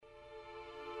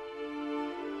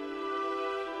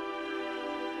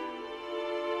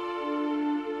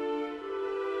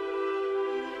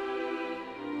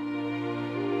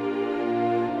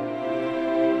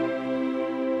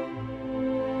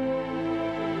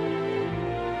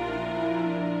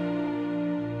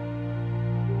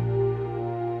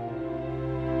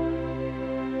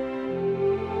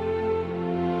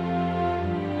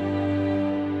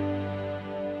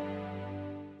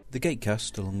The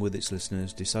Gatecast, along with its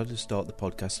listeners, decided to start the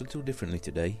podcast a little differently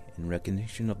today in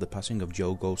recognition of the passing of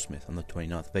Joel Goldsmith on the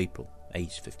 29th of April,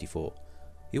 aged 54.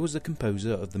 He was the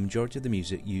composer of the majority of the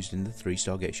music used in the 3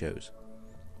 Stargate shows.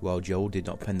 While Joel did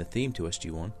not pen the theme to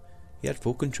SG-1, he had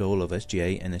full control of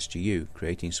SG-A and SG-U,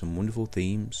 creating some wonderful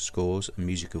themes, scores and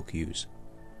musical cues.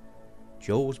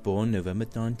 Joel was born November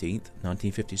 19th,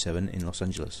 1957 in Los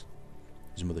Angeles.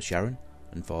 His mother Sharon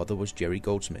and father was Jerry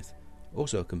Goldsmith,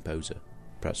 also a composer,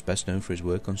 perhaps best known for his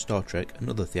work on Star Trek and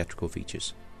other theatrical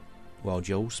features. While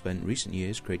Joel spent recent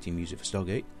years creating music for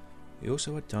Stargate, he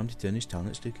also had time to turn his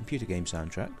talents to computer game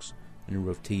soundtracks, a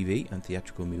number of TV and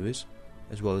theatrical movies,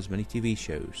 as well as many TV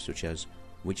shows such as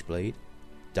Witchblade,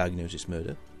 Diagnosis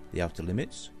Murder, The Outer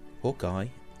Limits, Hawkeye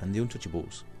and The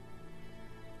Untouchables.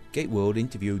 Gateworld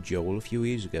interviewed Joel a few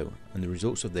years ago, and the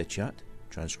results of their chat,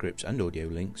 transcripts and audio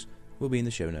links will be in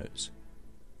the show notes.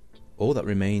 All that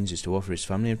remains is to offer his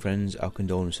family and friends our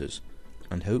condolences,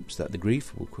 and hopes that the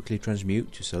grief will quickly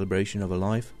transmute to celebration of a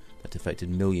life that affected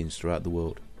millions throughout the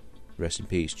world. Rest in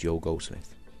peace, Joel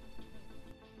Goldsmith.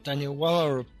 Daniel,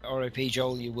 while R.I.P.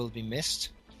 Joel, you will be missed.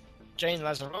 Jane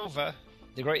Lazarova,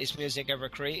 the greatest music ever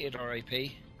created,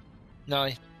 R.I.P. Now,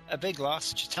 a big loss,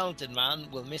 such a talented man,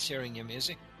 will miss hearing your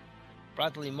music.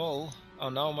 Bradley Mull, oh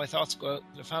no, my thoughts go out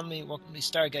to the family. What can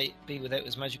Stargate be without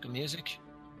his magical music?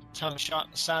 Tom Schott,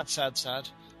 sad.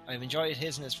 I've enjoyed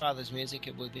his and his father's music,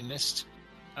 it will be missed.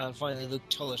 And finally, Luke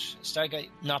Tullett, Stargate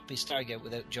not be Stargate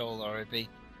without Joel, R.I.P.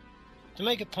 To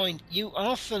make a point, you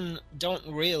often don't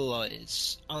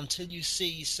realise until you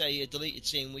see, say, a deleted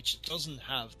scene which doesn't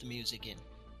have the music in,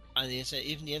 and you say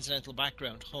even the incidental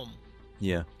background hum.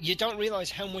 Yeah. You don't realise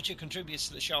how much it contributes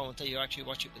to the show until you actually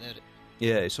watch it without it.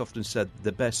 Yeah, it's often said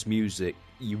the best music,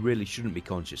 you really shouldn't be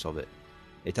conscious of it.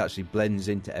 It actually blends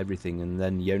into everything, and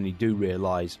then you only do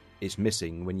realise it's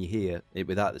missing when you hear it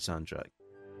without the soundtrack.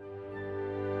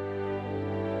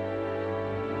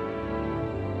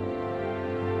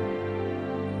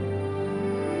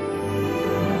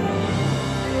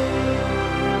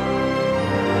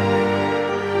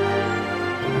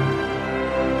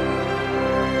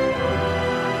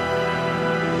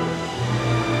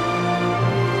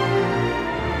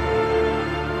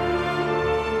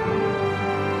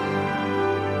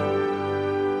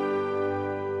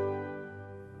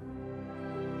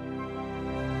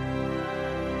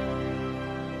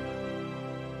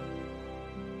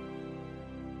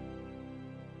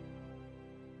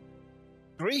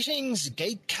 Greetings,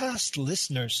 Gatecast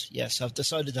listeners. Yes, I've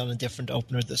decided on a different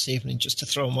opener this evening just to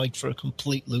throw Mike for a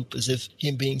complete loop, as if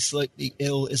him being slightly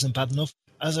ill isn't bad enough.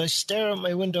 As I stare out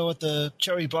my window at the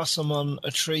cherry blossom on a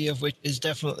tree of which is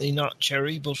definitely not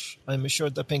cherry, but I'm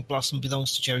assured that pink blossom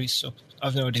belongs to cherries, so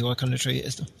I've no idea what kind of tree it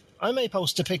is though. I may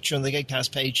post a picture on the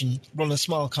Gatecast page and run a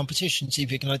small competition, see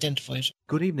if you can identify it.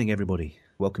 Good evening, everybody.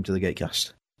 Welcome to the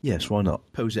Gatecast. Yes, why not?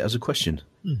 Pose it as a question.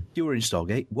 If you were in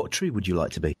Stargate, what tree would you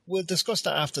like to be? We'll discuss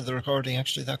that after the recording,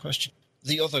 actually, that question.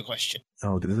 The other question.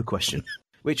 Oh, the other question.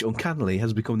 Which, uncannily,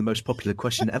 has become the most popular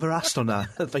question ever asked on our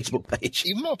Facebook page.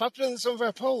 Even more popular than some of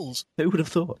our polls. Who would have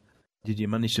thought? Did you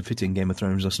manage to fit in Game of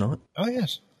Thrones last night? Oh,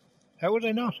 yes. How would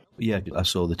I not? Yeah, I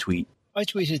saw the tweet. I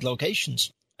tweeted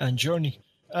locations and journey.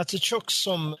 To chuck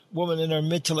some woman in her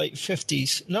mid to late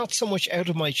 50s, not so much out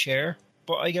of my chair,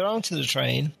 but I get onto the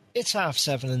train. It's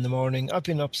 7:30 in the morning. I've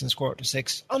been up since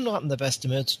 5:45. I'm not in the best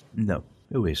of moods. No.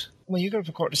 Who is? Well, you go up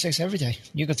at 5:45 every day.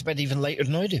 You go to bed even later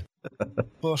than I do.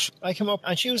 But I come up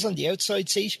and she was on the outside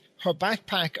seat. Her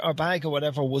backpack or bag or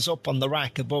whatever was up on the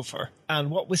rack above her. And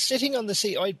what was sitting on the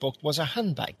seat I'd booked was a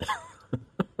handbag.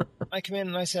 I come in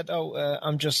and I said,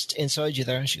 I'm just inside you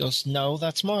there. And she goes, no,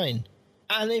 that's mine.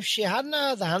 And if she hadn't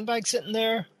had the handbag sitting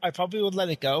there, I probably would let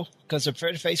it go, because I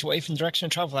prefer to face away from the direction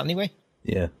of travel anyway.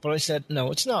 Yeah. But I said,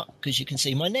 no, it's not, because you can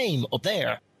see my name up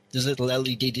there. There's a little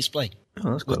LED display.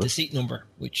 Oh, that's clever. With the seat number,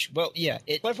 which, well, yeah,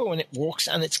 it's clever when it works,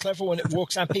 and it's clever when it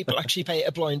works and people actually pay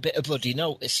a blind bit of bloody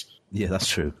notice. Yeah, that's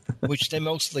true. Which they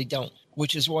mostly don't,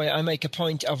 which is why I make a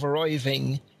point of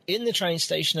arriving in the train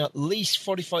station at least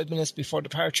 45 minutes before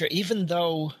departure, even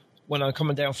though, when I'm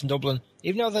coming down from Dublin,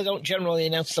 even though they don't generally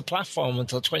announce the platform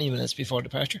until 20 minutes before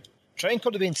departure. Train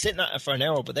could have been sitting at it for an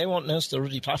hour, but they won't announce the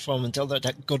ruddy platform until they're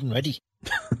that good and ready.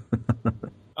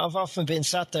 I've often been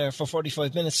sat there for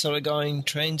 45 minutes sort of going,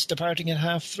 train's departing at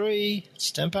 3:30,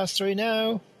 it's 3:10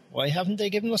 now, why haven't they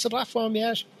given us a platform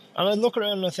yet? And I look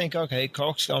around and I think, okay,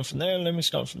 Cork's gone from there, Limerick's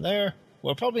gone from there,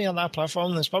 we're probably on that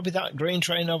platform, there's probably that green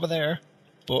train over there,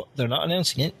 but they're not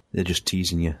announcing it. They're just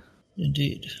teasing you.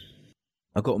 Indeed.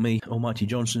 I got me Almighty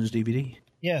Johnson's DVD.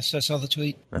 Yes, I saw the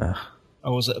tweet.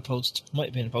 Or was it a post? Might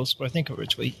have been a post, but I think it was a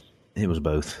tweet. It was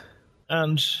both.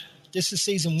 And this is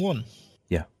season 1.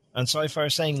 Yeah. And Sci-Fi are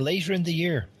saying later in the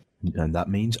year. And that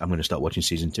means I'm going to start watching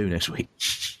season 2 next week.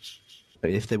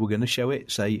 But if they were going to show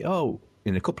it, say,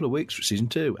 in a couple of weeks for season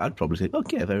 2, I'd probably say,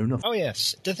 okay, fair enough. Oh,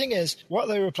 yes. The thing is, what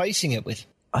are they replacing it with?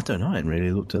 I don't know. I hadn't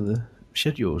really looked at the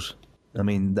schedules. I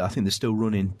mean, I think they're still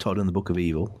running Todd and the Book of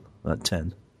Evil at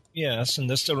 10. Yes, and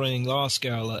they're still running Lost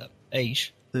Girl at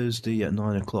 8. Thursday at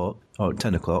 9 o'clock, or at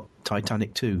 10 o'clock,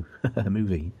 Titanic 2, a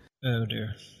movie. Oh,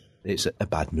 dear. It's a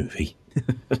bad movie.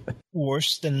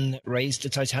 Worse than Raise the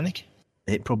Titanic?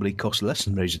 It probably cost less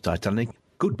than Raise the Titanic.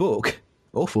 Good book.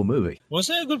 Awful movie. Was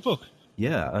it a good book?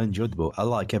 Yeah, I enjoyed the book. I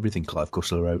like everything Clive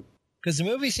Cussler wrote. Because the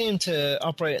movie seemed to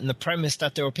operate in the premise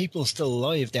that there were people still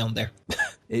alive down there.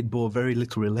 It bore very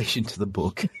little relation to the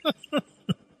book.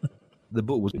 The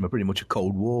book was pretty much a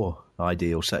Cold War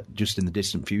ideal set just in the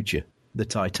distant future. The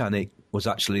Titanic was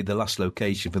actually the last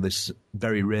location for this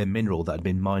very rare mineral that had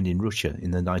been mined in Russia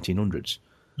in the 1900s.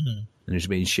 And it was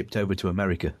being shipped over to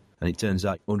America. And it turns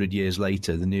out 100 years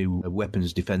later, the new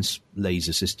weapons defense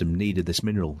laser system needed this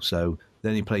mineral. So the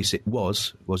only place it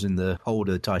was in the hold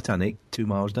of the Titanic, 2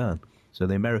 miles down. So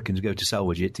the Americans go to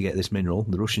salvage it to get this mineral.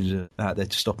 The Russians are out there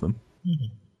to stop them.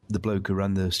 The bloke who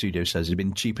ran the studio says it'd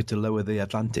been cheaper to lower the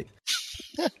Atlantic.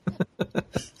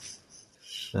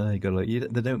 They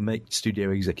don't make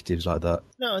studio executives like that.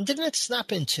 No, and didn't it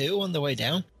snap in two on the way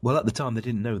down? Well, at the time, they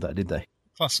didn't know that, did they?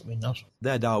 Possibly not.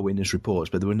 They had eyewitness reports,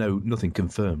 but there were nothing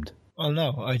confirmed. Well,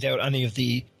 no, I doubt any of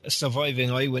the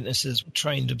surviving eyewitnesses were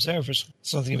trained observers.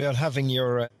 Something about having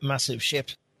your massive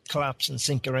ship collapse and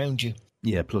sink around you.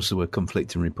 Yeah, plus there were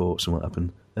conflicting reports on what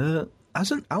happened.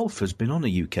 Hasn't Alpha's been on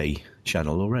a UK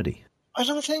channel already? I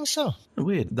don't think so.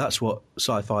 Weird. That's what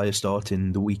Sci-Fi is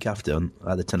starting the week after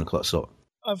at the 10 o'clock slot.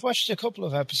 I've watched a couple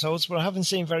of episodes, but I haven't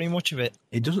seen very much of it.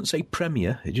 It doesn't say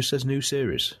premiere, it just says new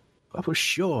series. I was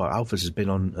sure Alpha's has been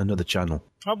on another channel.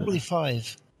 Probably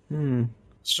 5.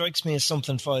 Strikes me as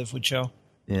something 5 would show.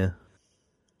 Yeah.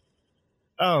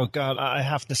 Oh, God, I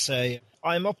have to say,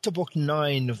 I'm up to book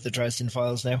 9 of the Dresden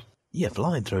Files now. Yeah,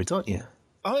 flying through it, aren't you?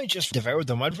 I just devoured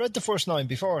them. I'd read the first 9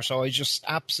 before, so I just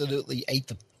absolutely ate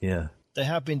them. Yeah. They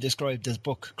have been described as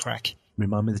book crack.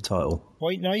 Remind me of the title.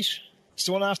 White Knight? It's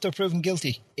the one after proven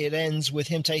guilty. It ends with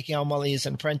him taking on Molly as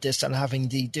an apprentice and having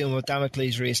the Doom of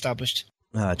Damocles re-established.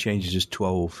 Changes is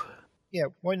 12. Yeah,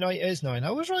 White Knight is 9.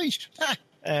 I was right.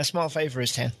 Small Favour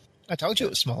is 10. I told you it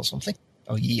was small something.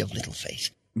 Oh, ye of little faith.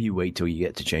 You wait till you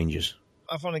get to changes.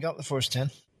 I've only got the first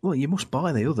 10. Well, you must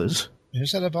buy the others. Who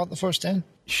said I bought the first 10?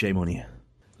 Shame on you.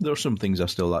 There are some things I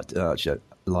still like to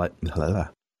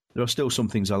There are still some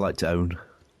things I like to own.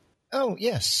 Oh,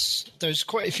 yes. There's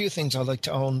quite a few things I like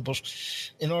to own, but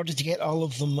in order to get all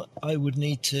of them, I would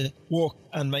need to work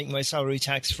and make my salary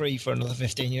tax-free for another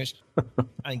 15 years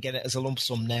and get it as a lump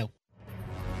sum now.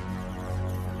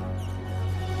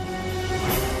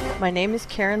 My name is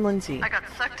Karen Lindsay. I got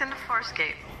sucked into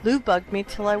Farscape. Lou bugged me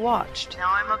till I watched.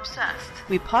 Now I'm obsessed.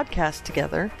 We podcast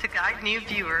together To guide new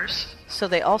viewers. so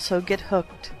they also get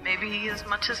hooked. Maybe as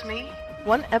much as me.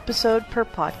 1 episode per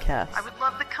podcast. I would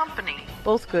love the company.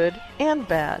 Both good and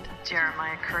bad.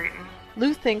 Jeremiah Creighton.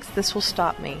 Lou thinks this will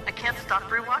stop me, I can't stop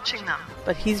rewatching them.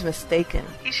 but he's mistaken.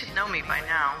 He should know me by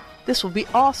now. This will be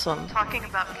awesome. Talking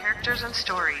about characters and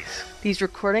stories. These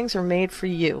recordings are made for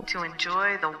you. To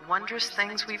enjoy the wondrous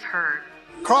things we've heard.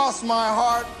 Cross my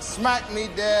heart, smack me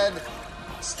dead,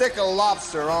 stick a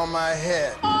lobster on my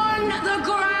head. On the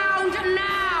ground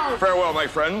now! Farewell, my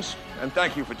friends, and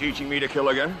thank you for teaching me to kill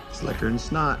again. Slicker and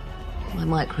snot. My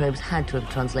microbes had to have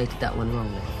translated that one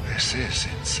wrongly. This is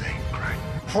insane, Craig.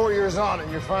 4 years on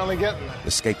and you're finally getting it.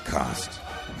 Escapecast,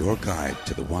 your guide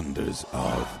to the wonders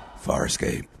of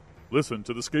Farscape. Listen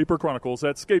to the Scaper Chronicles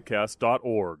at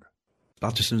scapecast.org.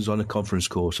 Patterson's on a conference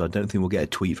call, so I don't think we'll get a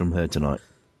tweet from her tonight.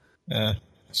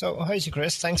 So, hi to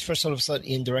Chris. Thanks for sort of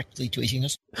slightly indirectly tweeting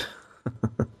us.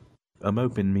 I'm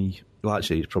hoping well,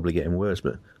 actually, it's probably getting worse,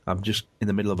 but I'm just in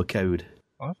the middle of a code.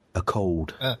 What? A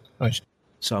cold. Right.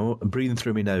 So I'm breathing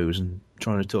through my nose and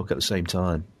trying to talk at the same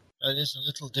time. That is a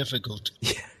little difficult.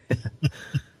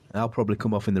 I'll probably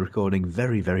come off in the recording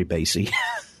very, very bassy.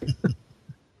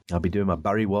 I'll be doing my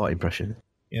Barry White impression.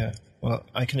 Yeah. Well,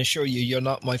 I can assure you, you're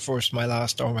not my first, my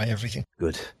last, or my everything.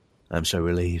 Good. I'm so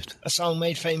relieved. A song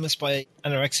made famous by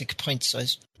Anorexic Pint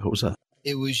Size. What was that?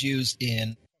 It was used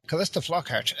in Callista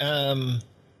Flockhart.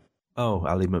 Oh,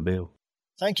 Ally McBeal.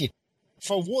 Thank you.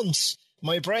 For once,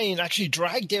 my brain actually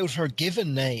dragged out her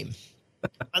given name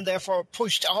and therefore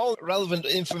pushed all relevant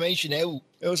information out.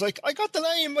 It was like, I got the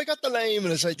name.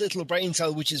 And it's like little brain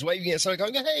cell which is waving it. So I'm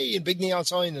going, hey, and big neon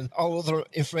sign, and all other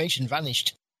information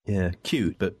vanished. Yeah,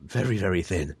 cute, but very, very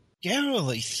thin.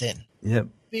 Garrily thin. Yep.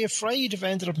 Be afraid if I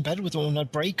ended up in bed with one,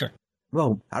 I'd break her.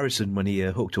 Well, Harrison, when he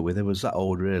hooked up with her, was that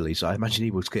old, really, so I imagine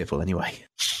he was careful anyway.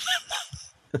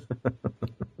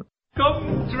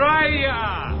 Come try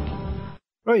ya!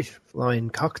 Right, line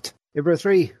cocked. Ibra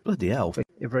 3. Bloody hell.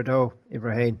 Ibra Do,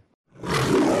 Ibra Hain.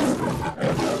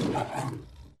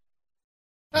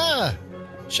 Ah,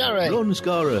 Shara. Run,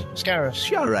 Scara. Scara.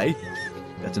 Shara.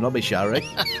 Better not be Shara.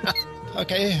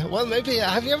 Okay, well, maybe.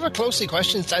 Have you ever closely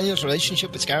questioned Daniel's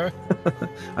relationship with Scara?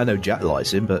 I know Jack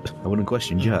likes him, but I wouldn't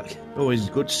question Jack. Always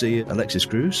good to see Alexis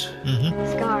Cruz.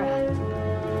 Scara.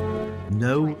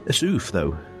 No Asuf,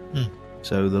 though.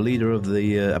 So the leader of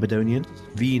the Aberdonians,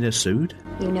 Vina Sood.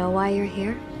 You know why you're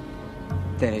here?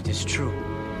 Then it is true.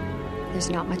 There's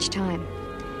not much time.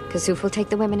 Kasuf will take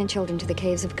the women and children to the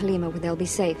caves of Kalima where they'll be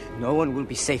safe. No one will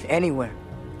be safe anywhere.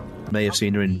 May have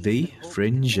seen her in V,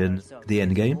 Fringe, and The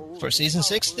Endgame. For season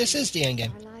 6, this is The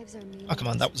Endgame. Oh, come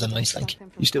on, that was a nice link.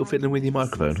 You still fiddling with your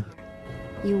microphone?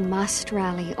 You must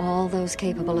rally all those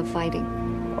capable of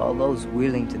fighting. All those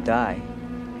willing to die.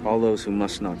 All those who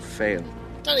must not fail.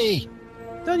 Danny!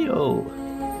 Daniel!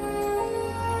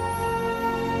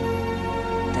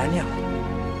 Daniel.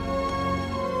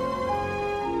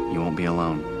 You won't be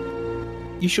alone.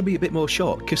 You should be a bit more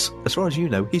shocked, because as far as you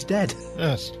know, he's dead.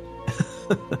 Yes.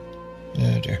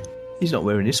 Oh dear. He's not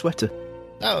wearing his sweater.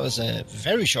 That was a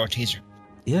very short teaser.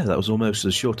 Yeah, that was almost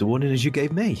as short a warning as you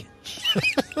gave me.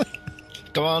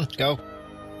 Go on, go.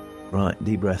 Right,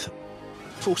 deep breath.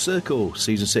 Full Circle,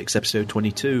 Season 6, Episode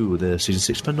 22, the Season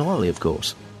 6 finale, of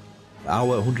course.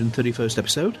 Our 131st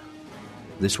episode.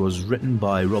 This was written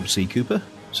by Rob C. Cooper,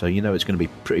 so you know it's going to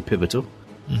be pretty pivotal.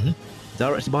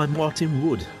 Directed by Martin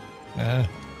Wood.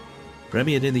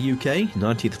 Premiered in the UK,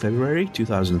 19th February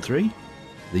 2003.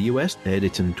 The US aired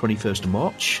it on 21st of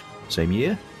March, same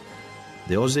year.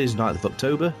 The Aussies, 9th of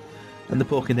October. And the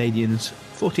poor Canadians,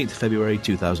 14th of February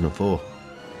 2004.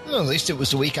 Well, at least it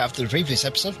was the week after the previous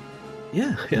episode.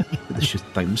 Yeah. They should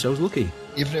thank themselves lucky.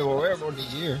 Even if they were aware of only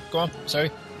a year. Go on, sorry.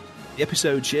 The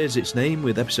episode shares its name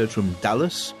with episodes from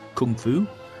Dallas, Kung Fu,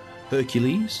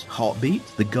 Hercules, Heartbeat,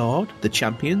 The Guard, The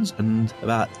Champions, and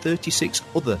about 36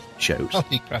 other shows.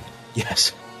 Holy crap.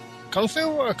 Yes. Kung Fu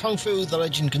or Kung Fu The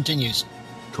Legend Continues?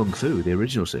 Kung Fu, the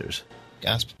original series.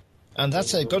 Gasp. And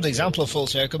that's a good example of Full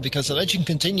Circle, because The Legend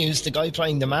Continues, the guy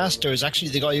playing the Master is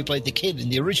actually the guy who played the kid in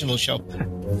the original show.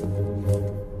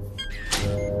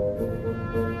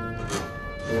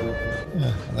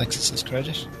 Alexis's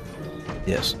credit.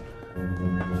 Yes.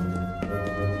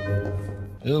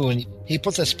 Oh, and he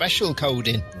puts a special code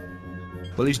in.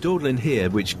 Well, he's dawdling here,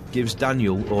 which gives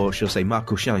Daniel, or shall I say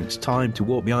Michael Shanks, time to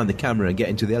walk behind the camera and get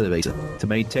into the elevator to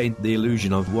maintain the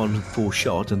illusion of one full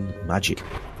shot and magic.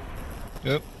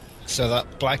 Yep. So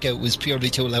that blackout was purely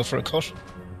to allow for a cut?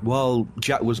 While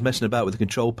Jack was messing about with the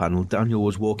control panel, Daniel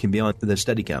was walking behind the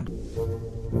Steadicam.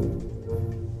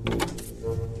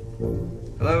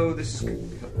 Hello, this is...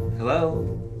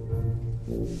 Hello?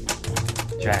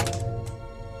 Jack.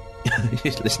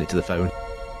 He's listening to the phone.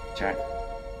 Jack.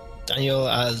 Daniel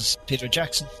as Peter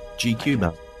Jackson. GQ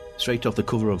man. Straight off the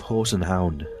cover of Horse and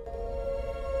Hound.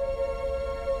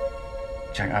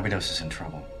 Jack, Abydos is in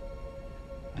trouble.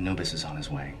 Anubis is on his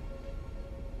way.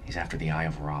 He's after the Eye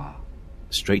of Ra.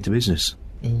 Straight to business.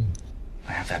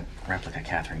 I have that replica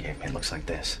Catherine gave me. It looks like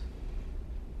this.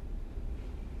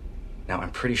 Now,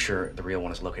 I'm pretty sure the real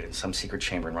one is located in some secret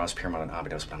chamber in Ra's Pyramid on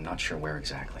Abydos, but I'm not sure where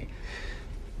exactly.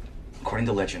 According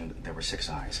to legend, there were 6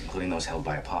 eyes, including those held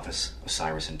by Apophis,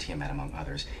 Osiris, and Tiamat, among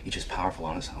others, each is powerful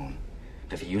on its own.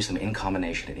 But if you use them in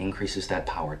combination, it increases that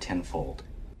power tenfold.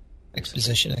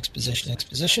 Exposition.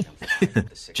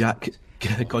 Jack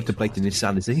contemplating his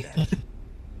sanity.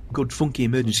 Good funky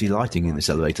emergency lighting in this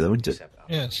elevator, though, isn't it?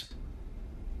 Yes.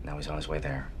 Now he's on his way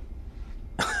there.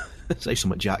 Say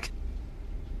something, Jack.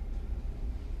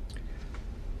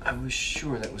 I was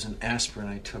sure that was an aspirin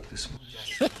I took this morning.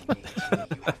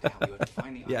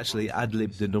 He actually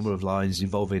ad-libbed a number of lines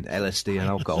involving LSD and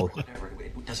alcohol.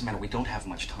 It doesn't matter, we don't have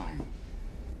much time.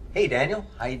 Hey, Daniel.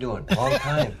 How you doing? Long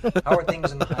time. How are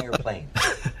things in the higher plane?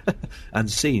 And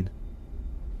scene.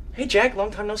 Hey, Jack, long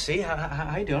time no see.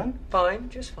 How you doing? Fine,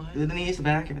 just fine. The knees, the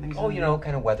back, everything's... Oh, you know,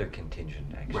 kind of weather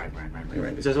contingent, actually.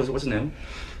 Right. So, what's new?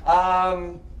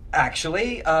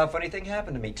 Actually, a funny thing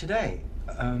happened to me today.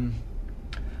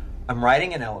 I'm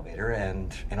riding an elevator,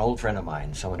 and an old friend of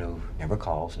mine, someone who never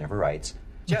calls, never writes,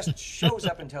 just shows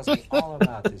up and tells me all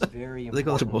about this very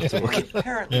important,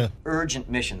 apparently urgent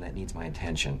mission that needs my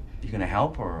attention. You gonna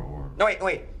help, or... No,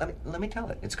 wait. Let me tell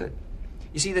it. It's good.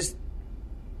 You see, this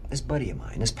buddy of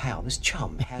mine, this pal, this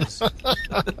chum, has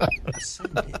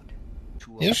ascended.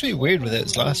 It's really weird with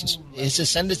his glasses. His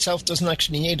ascended self doesn't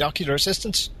actually need ocular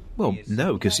assistance. Well,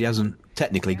 no, because he hasn't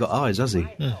technically got eyes, has he?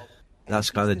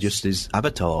 That's kind of just his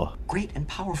avatar. Great and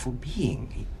powerful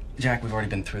being. Jack, we've already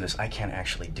been through this. I can't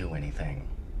actually do anything.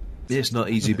 It's not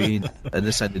easy being an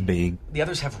ascended being. The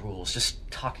others have rules. Just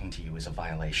talking to you is a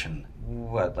violation.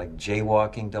 What, like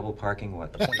jaywalking, double parking,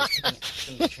 what? The point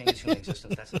is, change human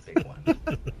existence. That's a big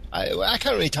one. I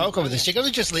can't really talk over this. You're going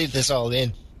to just leave this all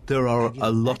in. There are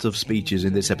a lot of speeches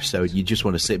in this episode you just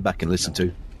want to sit back and listen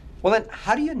to. Well, then,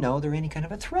 how do you know they're any kind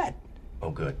of a threat? Oh,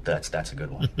 good. That's a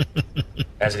good one.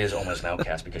 As it is, Oma's an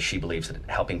outcast because she believes that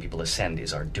helping people ascend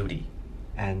is our duty.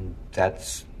 And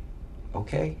that's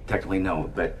okay? Technically,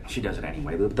 no, but she does it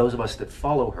anyway. Those of us that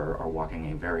follow her are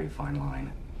walking a very fine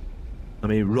line. I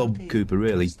mean, Rob Cooper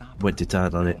really went to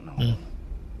town on it.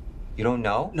 You don't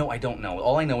know? No, I don't know.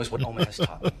 All I know is what Oma has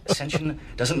taught me. Ascension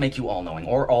doesn't make you all-knowing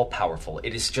or all-powerful.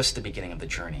 It is just the beginning of the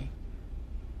journey.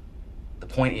 The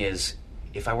point is,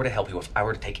 if I were to help you, if I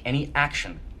were to take any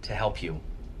action to help you,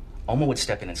 Oma would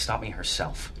step in and stop me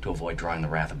herself to avoid drawing the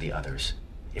wrath of the others.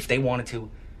 If they wanted to,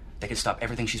 they could stop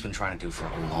everything she's been trying to do for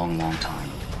a long, long time.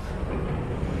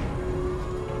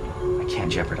 I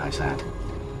can't jeopardize that.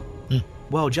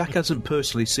 Well, Jack hasn't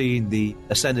personally seen the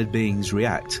ascended beings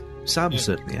react. Sam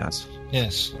certainly has.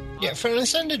 Yes. Yeah, for an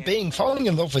ascended being, falling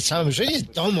in love with Sam is really a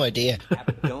dumb idea.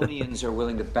 Aberdonians are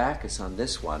willing to back us on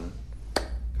this one.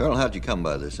 Colonel, how'd you come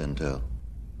by this intel?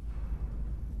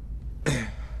 I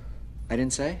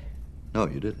didn't say? No,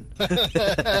 you didn't.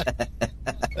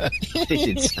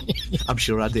 He did say. I'm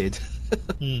sure I did.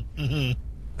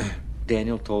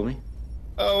 Daniel told me.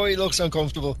 Oh, he looks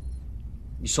uncomfortable.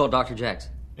 You saw Dr.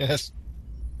 Jackson? Yes.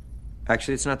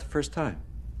 Actually, it's not the first time.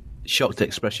 Shocked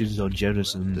expressions on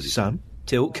Jonas and Sam.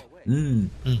 Tilk.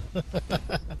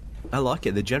 I like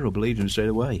it. The general believed him straight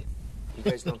away.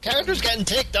 Character's getting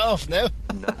ticked off now.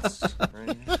 Nuts.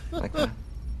 Like that.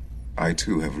 I,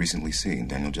 too, have recently seen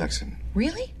Daniel Jackson.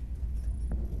 Really?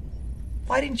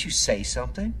 Why didn't you say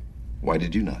something? Why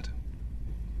did you not?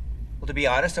 Well, to be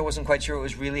honest, I wasn't quite sure it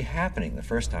was really happening the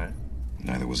first time.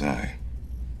 Neither was I.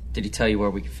 Did he tell you where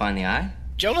we could find the eye?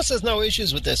 Jonas has no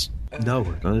issues with this. No,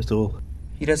 not at all.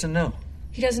 He doesn't know.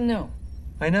 He doesn't know.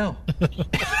 I know.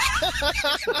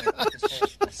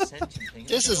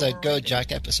 This is a good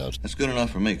Jack episode. That's good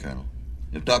enough for me, Colonel.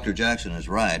 If Dr. Jackson is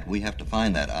right, we have to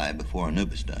find that eye before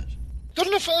Anubis does. Good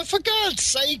enough, for God's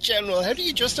sake, General. How do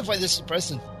you justify this as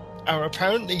president? Our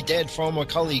apparently dead former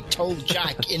colleague told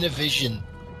Jack in a vision.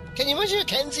 Can you imagine how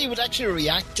Kenzie would actually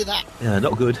react to that? Yeah,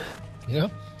 not good. You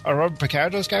know? Or Robert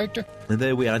Picardo's character? And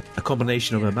there we had a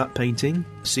combination of a matte painting,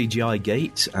 CGI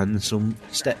gate, and some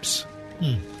steps.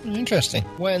 Interesting.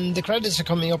 When the credits are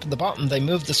coming up at the bottom, they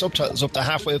move the subtitles up to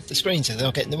halfway up the screen so they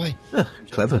don't get in the way.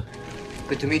 Clever.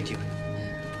 Good to meet you.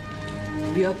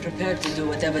 We are prepared to do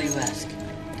whatever you ask.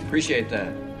 Appreciate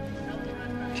that.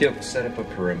 Tilk, set up a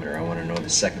perimeter. I want to know the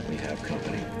second we have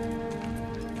company.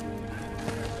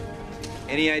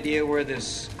 Any idea where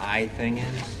this eye thing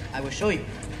is? I will show you.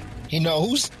 He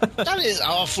knows? That is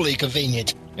awfully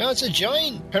convenient. You know, it's a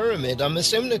giant pyramid. I'm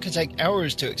assuming it could take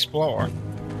hours to explore.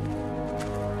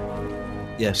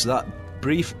 Yes, that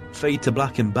brief fade to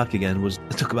black and back again it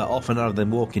took about half an hour of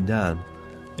them walking down.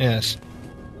 Yes.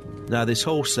 Now, this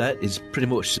whole set is pretty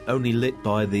much only lit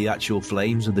by the actual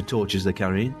flames of the torches they're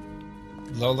carrying.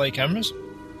 Low-light cameras?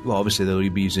 Well, obviously they'll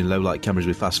be using low-light cameras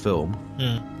with fast film.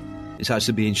 It's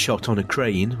actually being shot on a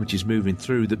crane, which is moving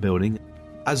through the building.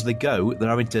 As they go, they're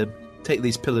having to take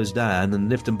these pillars down and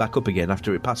lift them back up again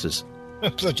after it passes.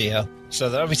 Bloody hell. So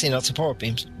they're obviously not support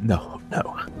beams? No.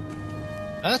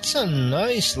 That's a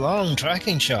nice long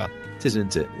tracking shot. It is,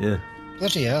 isn't it? Yeah.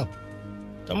 Bloody hell.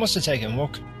 That must have taken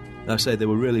work. I say they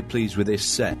were really pleased with this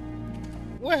set.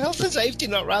 Were health and safety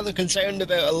not rather concerned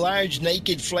about a large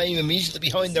naked flame immediately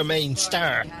behind their main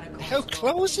star? How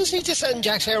close is he to setting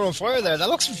Jack's hair on fire there? That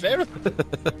looks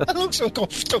that looks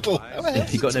uncomfortable.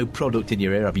 You got no product in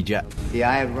your hair, have you, Jack? The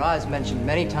Eye of Ra is mentioned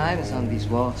many times on these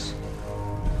walls.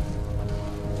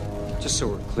 Just so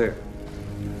we're clear,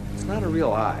 it's not a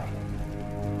real eye.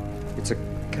 It's a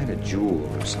kind of jewel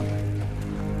or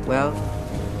something. Well,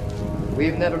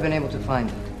 we've never been able to find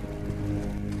it.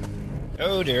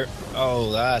 Oh dear.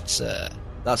 Oh, that's a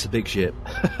big ship.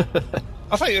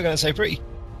 I thought you were going to say pretty.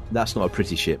 That's not a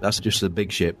pretty ship. That's just a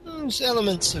big ship. There's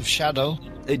elements of shadow.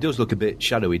 It does look a bit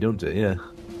shadowy, doesn't it? Yeah.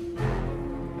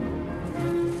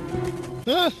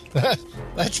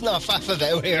 Let's not faff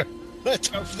about here.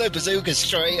 Let's off the bazooka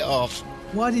straight off.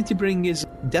 Why didn't he bring his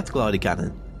death glider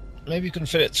cannon? Maybe you can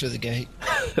fit it through the gate.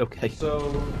 Okay.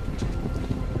 So,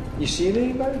 you seen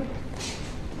anybody?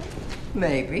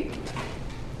 Maybe.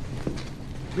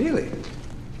 Really?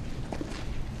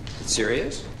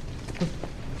 Serious?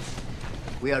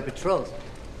 We are betrothed.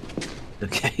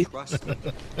 Okay.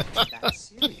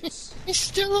 That's serious. He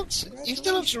still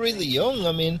looks really young.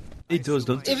 I mean, He does,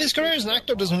 doesn't he? if his career as an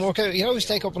actor doesn't work out, he'd always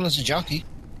take up on as a jockey.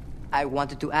 I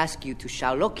wanted to ask you to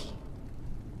Shauloki.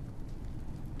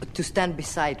 To stand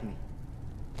beside me.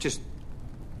 Just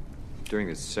during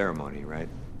the ceremony, right?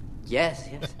 Yes.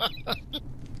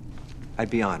 I'd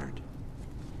be honored.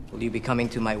 Will you be coming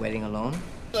to my wedding alone?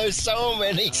 There's so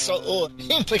many subtle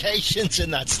implications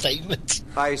in that statement.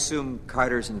 I assume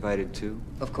Carter's invited too?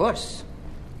 Of course.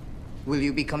 Will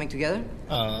you be coming together?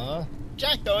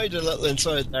 Jack died a little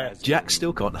inside there. Jack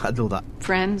still can't handle that.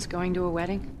 Friends going to a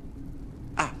wedding?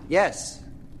 Ah, yes.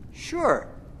 Sure.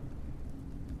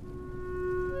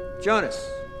 Jonas.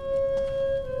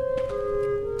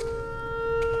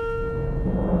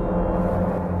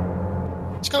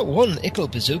 It's got one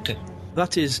Ickle bazooka.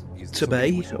 That is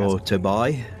Tobey, or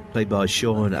Tobai, played by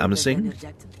Sean Amersing.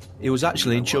 He was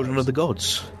actually in Children of the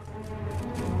Gods.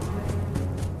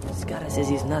 Skara says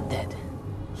he's not dead.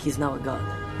 He's now a god.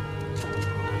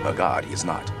 A god he is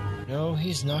not. No,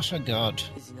 he's not a god.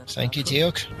 Thank you,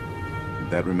 Teok.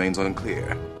 That remains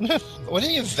unclear. Why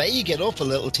don't you vague it up a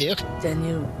little, Teok?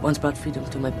 Daniel once brought freedom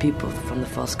to my people from the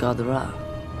false god Ra.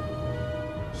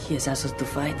 He has asked us to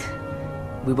fight.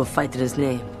 We will fight in his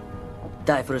name.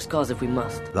 Die for his cause if we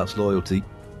must. That's loyalty.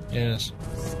 Yes.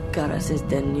 Skara says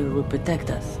Daniel will protect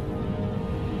us.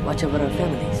 Watch over our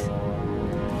families.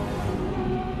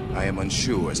 I am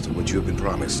unsure as to what you have been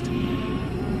promised.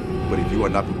 But if you are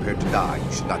not prepared to die,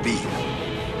 you should not be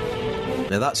here.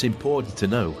 Now that's important to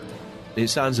know. It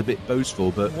sounds a bit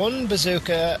boastful, but... One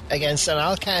bazooka against an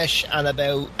Alkash and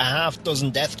about a half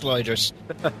dozen death gliders.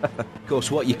 Of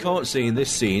course, what you can't see in this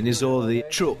scene is all the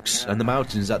trucks and the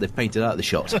mountains that they've painted out of the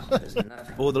shot.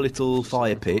 All the little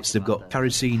fire pits, they've got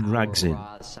kerosene rags in.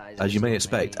 As you may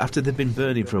expect, after they've been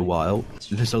burning for a while,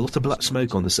 there's a lot of black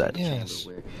smoke on the set. Yes.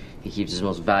 He keeps his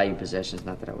most valued possessions,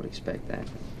 not that I would expect that.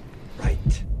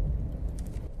 Right.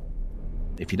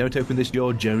 If you don't open this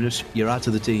door, Jonas, you're out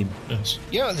of the team. Yes.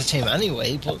 You're out of the team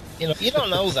anyway, but you don't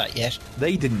know that yet.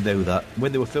 They didn't know that.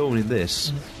 When they were filming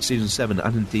this, Season 7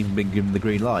 hadn't even been given the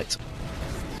green light.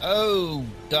 Oh,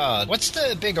 God. What's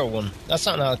the bigger one? That's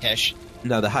not an Alkash.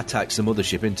 No, the Hatak's the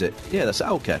mothership, isn't it? Yeah, that's the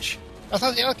Alkash. I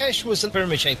thought the Alkash was the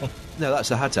pyramid-shaped one. No, that's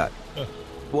the Hatak. Oh.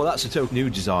 Well, that's a total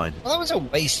new design. Well, that was a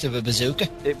waste of a bazooka.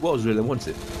 It was really,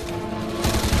 wasn't it?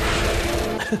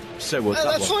 So was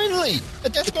that one. Finally! A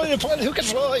death glider pilot who can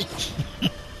fly!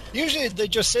 Usually they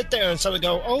just sit there and sort of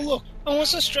go, oh look,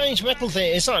 what's a strange metal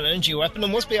thing? It's not an energy weapon, it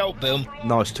must be out, boom.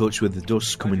 Nice touch with the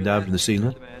dust coming down from the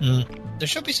ceiling. There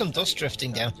should be some dust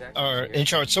drifting down. Or, in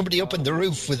short, somebody up in the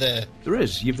roof with a... There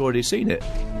is, you've already seen it.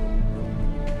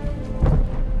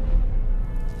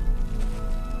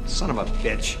 Son of a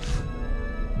bitch.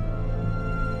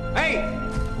 Hey!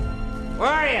 Where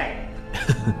are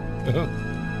you?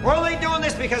 We're only doing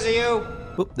this because of you.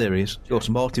 Oh, there he is. Of course,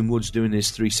 Martin Wood's doing his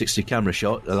 360 camera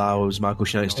shot, allows Michael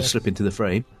Shanks to slip into the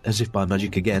frame, as if by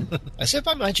magic again. As if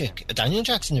by magic, a Daniel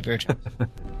Jackson appeared.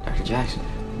 Dr. Jackson.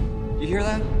 You hear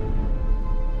that?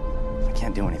 I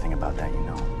can't do anything about that, you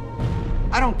know.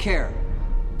 I don't care.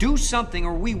 Do something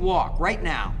or we walk right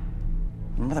now.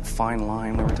 Remember that fine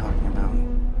line we were talking about?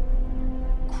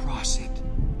 Cross it.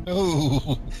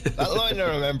 Oh, that line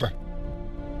I remember.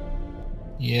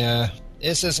 Yeah,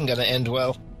 this isn't going to end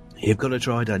well. You've got to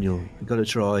try, Daniel. You've got to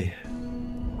try.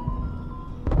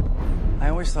 I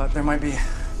always thought there might be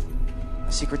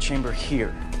a secret chamber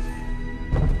here.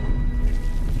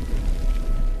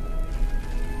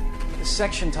 This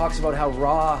section talks about how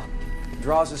Ra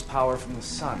draws his power from the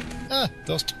sun.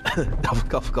 Dust.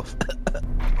 Cough.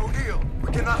 O'Neill,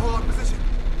 we cannot hold our position.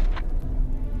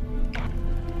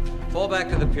 Fall back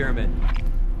to the pyramid.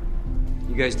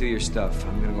 You guys do your stuff.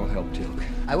 I'm gonna go help Teok.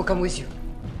 I will come with you.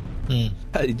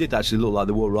 It did actually look like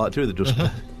they wore right through the dust.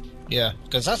 Yeah,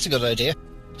 because that's a good idea.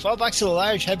 Fall back to the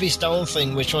large, heavy stone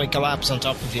thing which might collapse on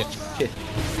top of you.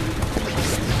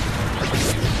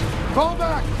 Fall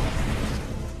back!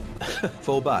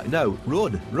 Fall back. No,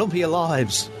 run. Run for your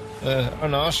lives. Or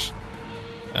not.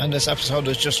 And this episode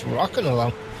is just rocking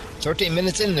along. 13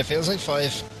 minutes in, it feels like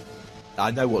 5.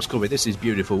 I know what's coming. This is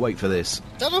beautiful. Wait for this.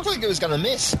 That looked like it was going to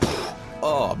miss.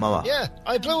 Oh, mama. Yeah,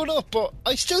 I blew it up, but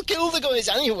I still killed the guys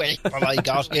anyway. Well, I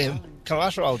got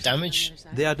collateral damage.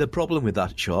 They had a problem with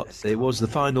that shot. It was the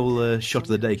final shot of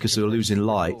the day because they were losing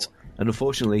light. And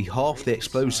unfortunately, half the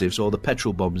explosives or the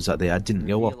petrol bombs that they had didn't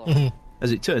go off.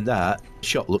 As it turned out, the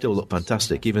shot still looked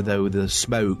fantastic, even though the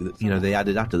smoke they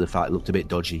added after the fact looked a bit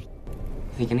dodgy.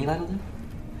 Think any that'll do?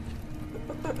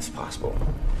 It's possible.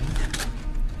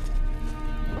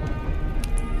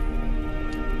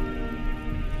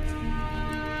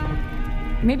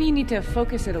 Maybe you need to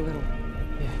focus it a little.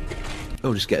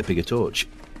 Oh, just get a bigger torch.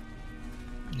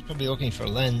 He's probably looking for a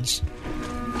lens.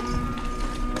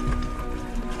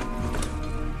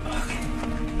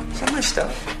 Is that my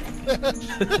stuff?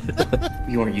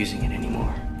 You aren't using it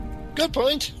anymore. Good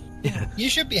point. Yeah. You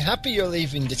should be happy you're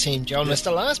leaving the team, Jonas. The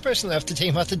last person left the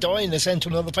team had to die and ascend to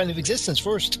another plane of existence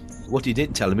first. What he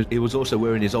didn't tell him is he was also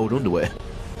wearing his old underwear.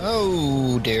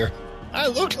 Oh, dear. I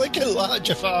look like a lot,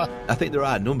 Jafar. I think they're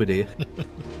outnumbered here.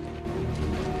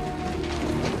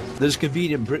 There's a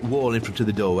convenient brick wall in front of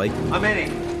the doorway. I'm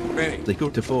in. Ready. They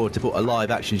couldn't afford to put a live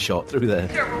action shot through there.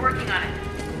 Sure, we're working on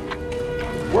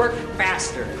it. Work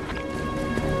faster.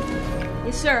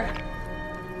 Yes, sir.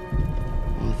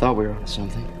 I thought we were on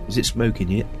something. Is it smoking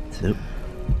yet? Nope.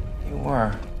 You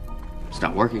were. It's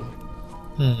not working.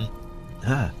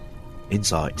 Ah,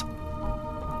 insight.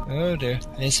 Oh, dear.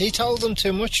 Has he told them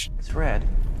too much? It's red.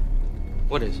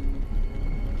 What is?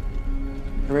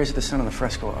 The rays of the sun on the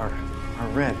fresco are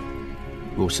red.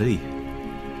 We'll see.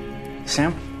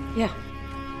 Sam? Yeah.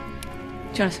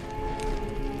 Jonas.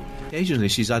 Occasionally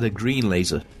she's had a green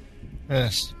laser.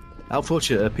 Yes. How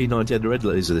fortunate a P90 had a red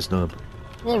laser this time.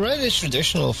 Well, red is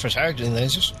traditional for targeting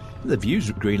lasers. They've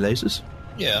used green lasers.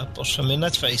 Yeah, but, I mean,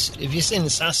 let's face it. If you've seen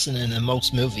Assassin in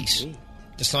most movies,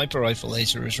 the sniper rifle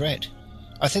laser is red.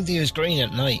 I think they use green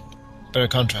at night. Better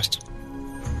contrast.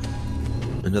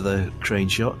 Another crane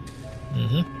shot.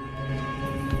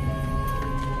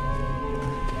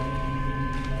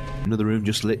 Another room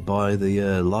just lit by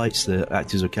the lights the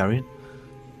actors are carrying.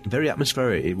 Very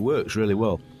atmospheric. It works really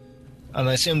well. And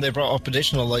I assume they brought up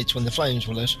additional lights when the flames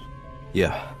were lit.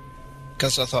 Yeah.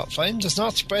 Because I thought, flame does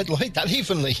not spread light that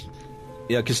evenly.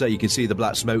 Yeah, I can say you can see the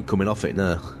black smoke coming off it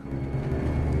now.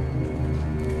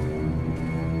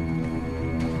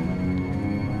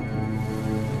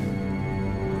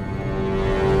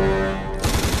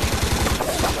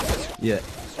 Yeah,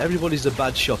 everybody's a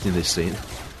bad shot in this scene.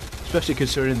 Especially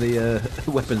considering the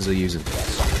weapons they're using.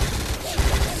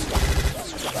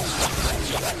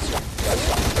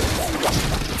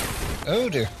 Oh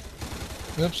dear.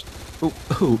 Oops.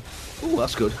 Oh,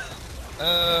 that's good.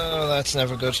 Oh, that's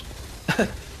never good.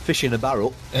 Fish in a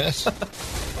barrel. Yes.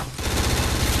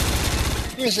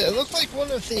 Here's it. It looked like one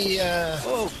of the...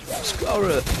 Oh,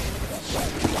 Scarlet.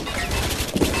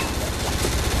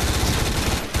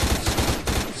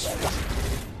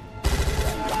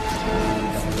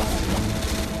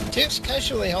 Tips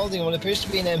casually holding what appears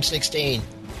to be an M16.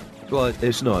 Well,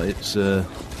 it's not. It's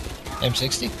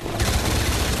M60.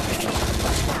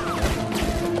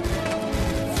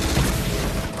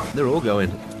 They're all going.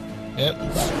 Yep.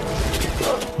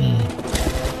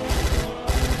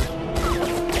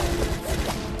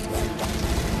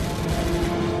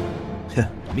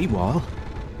 Meanwhile,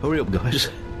 hurry up, guys.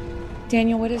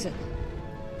 Daniel, what is it?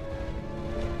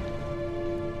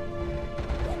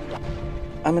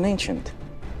 I'm an ancient.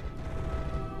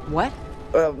 What?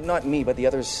 Not me, but the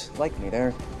others like me.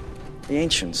 They're the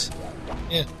ancients.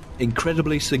 Yeah.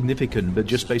 Incredibly significant, but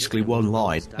just basically one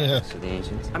line. Yeah. So the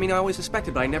ancients. I mean, I always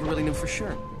suspected, but I never really knew for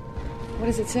sure. What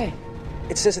does it say?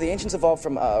 It says that the ancients evolved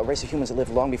from a race of humans that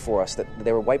lived long before us, that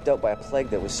they were wiped out by a plague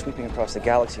that was sweeping across the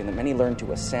galaxy, and that many learned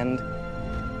to ascend,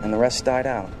 and the rest died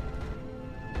out.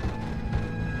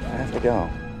 I have to go.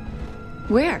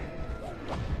 Where?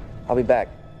 I'll be back.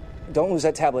 Don't lose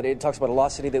that tablet. It talks about a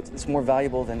lost city that's more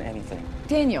valuable than anything.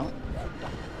 Daniel.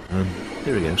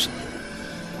 Here he goes.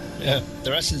 Yeah,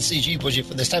 the rest of the CG budget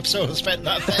for this episode was spent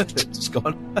on that. It's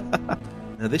gone.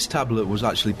 Now, this tablet was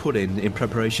actually put in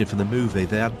preparation for the movie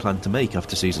they had planned to make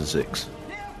after Season 6.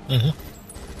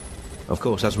 Of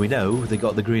course, as we know, they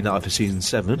got the green light for Season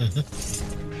 7.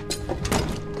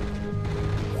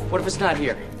 What if it's not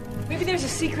here? Maybe there's a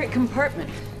secret compartment.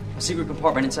 A secret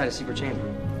compartment inside a secret chamber.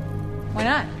 Why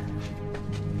not?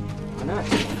 Why not?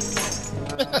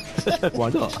 Why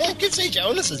not? I can see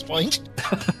Jonas's point.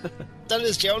 That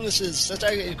is Jonas's.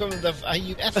 Are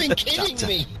you effing kidding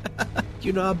me? Do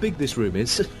you know how big this room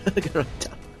is?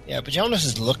 Yeah, but Jonas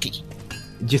is lucky.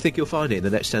 Do you think you'll find it in the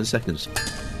next 10 seconds?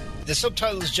 The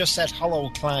subtitles just said Hollow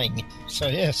Clang, so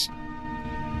yes.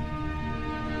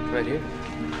 Right here.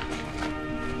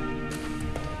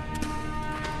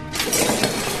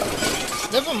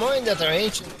 Never mind that they're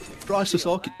ancient. Priceless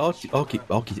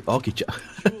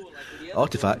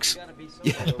artifacts.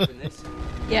 Yeah.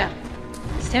 Yeah.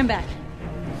 Stand back.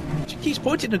 She keeps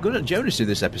pointing a gun at Jonas in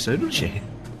this episode, doesn't she?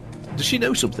 Does she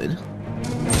know something?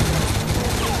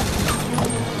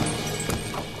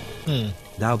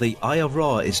 Now, the Eye of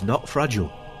Ra is not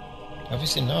fragile.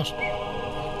 Obviously not.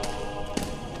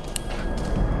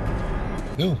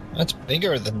 Ooh, that's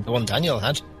bigger than the one Daniel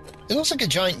had. It looks like a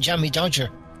giant jammy dodger.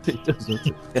 It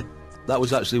doesn't. That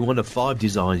was actually one of 5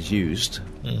 designs used.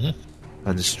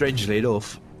 And strangely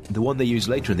enough, the one they use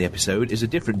later in the episode is a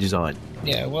different design.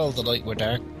 Yeah, well, the light were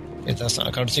dark. If that's not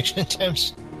a contradiction in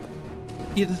terms.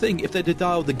 Yeah, the thing, if they'd have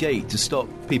dialed the gate to stop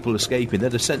people escaping,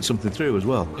 they'd have sent something through as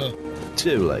well. Yeah.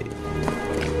 Too late.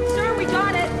 Sir, we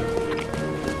got it!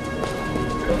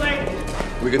 Too late!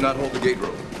 We could not hold the gate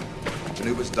rope.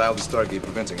 Anubis dialed the Stargate,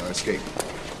 preventing our escape.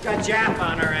 Got Jap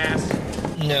on her ass.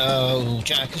 No,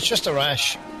 Jack, it's just a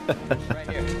rash. Right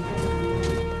here.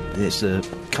 It's a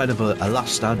kind of a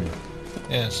last stand.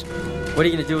 Yes. What are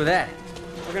you going to do with that?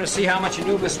 We're going to see how much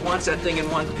Anubis wants that thing in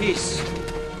one piece.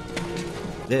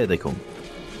 There they come.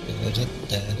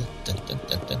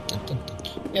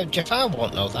 Yeah, Jafar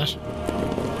won't know that.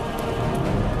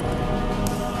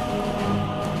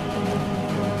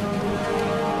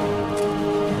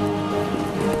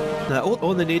 Now,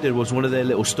 all they needed was one of their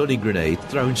little stunning grenades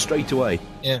thrown straight away.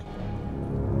 Yeah.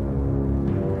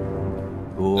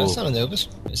 Oh. That's not Anubis.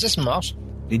 Is this Mott?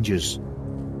 Ninjas.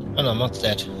 Oh no, Mott's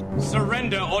dead.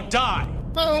 Surrender or die!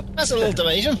 Well, that's a little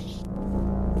delusion.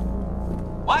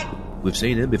 What? We've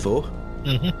seen him before.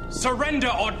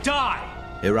 Surrender or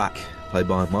die! Iraq, played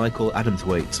by Michael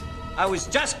Adamthwaite. I was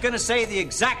just going to say the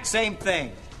exact same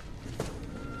thing.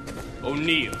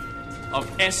 O'Neill of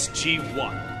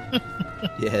SG-1.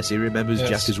 Yes, he remembers Yes.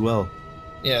 Jack as well.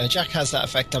 Yeah, Jack has that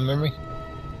effect on memory.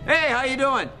 Hey, how you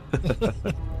doing?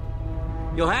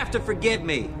 You'll have to forgive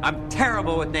me. I'm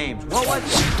terrible with names. What was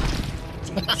it?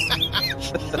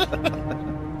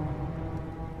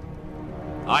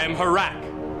 I am Harak.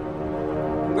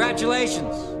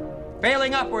 Congratulations.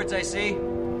 Failing upwards, I see.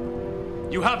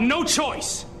 You have no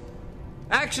choice.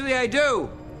 Actually, I do.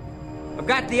 I've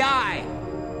got the eye.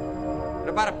 And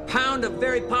about a pound of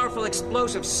very powerful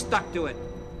explosive stuck to it.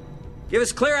 Give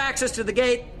us clear access to the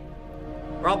gate,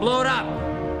 or I'll blow it up.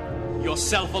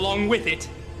 Yourself along with it.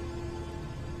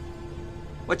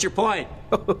 What's your point?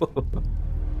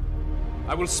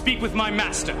 I will speak with my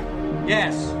master.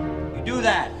 Yes, you do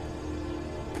that.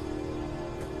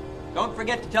 Don't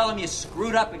forget to tell him you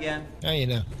screwed up again. Oh, you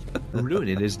know.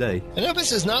 Ruining his day.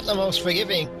 Anubis is not the most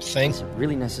forgiving thing. Is it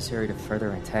really necessary to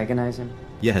further antagonize him?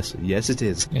 Yes, it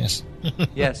is. Yes.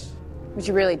 Yes. Would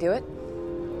you really do it?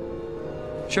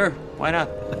 Sure, why not?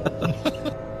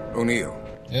 O'Neill.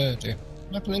 Yeah, dear.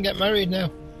 I'm not going to get married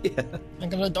now. Yeah. I'm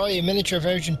going to die a miniature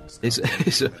virgin.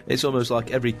 It's almost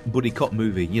like every buddy cop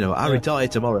movie. You know, I retire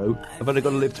tomorrow. I've only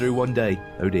got to live through one day.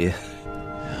 Oh dear.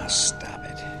 Oh, stop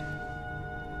it.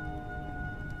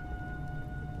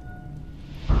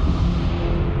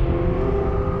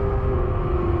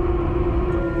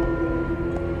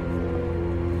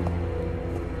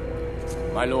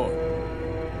 My lord,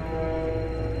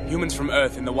 humans from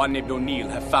Earth and the one named O'Neill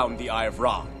have found the Eye of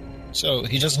Ra. So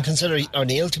he doesn't consider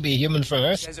O'Neill to be a human from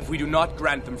Earth? Says if we do not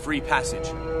grant them free passage,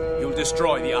 he will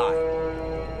destroy the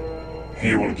Eye.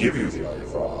 He will give you the Eye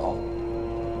of Ra,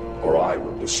 or I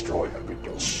will destroy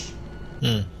Abydos.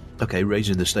 Okay,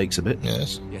 raising the stakes a bit.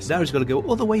 Yes. Now he's got to go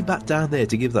all the way back down there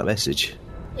to give that message.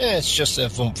 Yeah, it's just a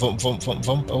vump, vump, vump, vump,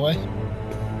 vump away.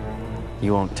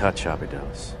 You won't touch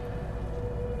Abydos.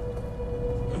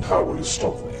 And how will you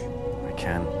stop me? I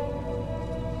can.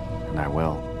 And I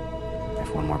will.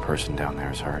 If one more person down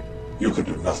there is hurt. You can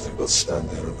do nothing but stand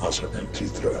there and utter empty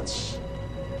threats.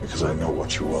 Because I know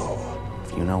what you are.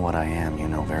 If you know what I am, you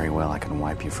know very well I can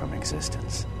wipe you from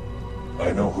existence.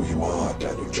 I know who you are,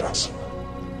 Daniel Jackson.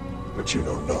 But you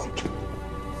know not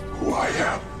who I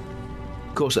am.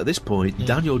 Of course, at this point,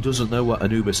 Daniel doesn't know what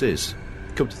Anubis is.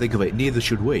 Come to think of it, neither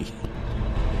should we.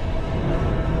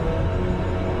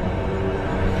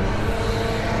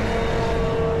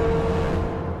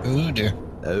 Oh dear.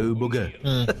 Oh bugger.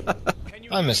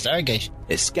 I'm a Stargate.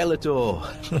 It's Skeletor.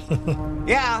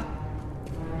 Yeah.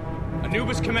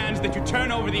 Anubis commands that you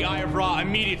turn over the Eye of Ra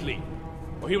immediately,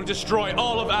 or he will destroy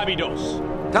all of Abydos.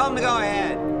 Tell him to go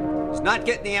ahead. He's not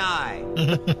getting the eye.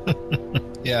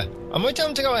 Yeah. I might tell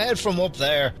him to go ahead from up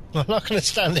there. I'm not going to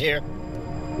stand here.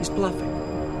 He's bluffing.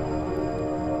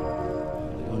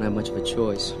 We don't have much of a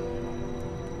choice.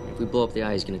 If we blow up the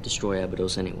eye, he's going to destroy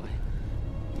Abydos anyway.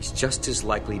 He's just as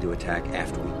likely to attack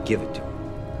after we give it to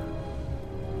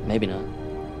him. Maybe not.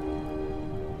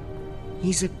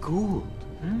 He's a Gould.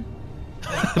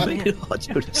 Maybe not,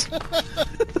 Jonas.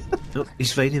 Look,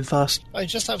 he's fading fast. I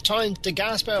just have time to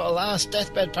gasp out a last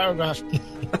deathbed paragraph.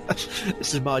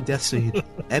 This is my death scene.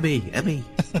 Emmy.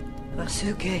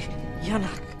 Vasuke,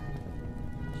 Yanak.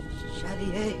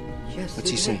 Shadiye, What's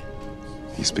he saying?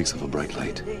 He speaks of a bright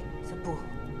light.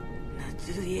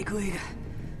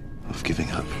 Of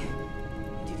giving up.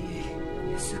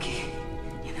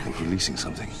 Of releasing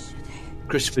something.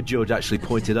 Christopher Judge actually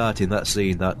pointed out in that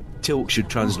scene that Tilk should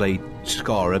translate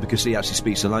Skara because he actually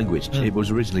speaks the language. It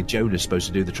was originally Jonas supposed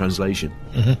to do the translation.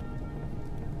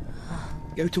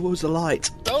 Go towards the light.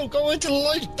 Don't go into the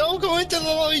light! Don't go into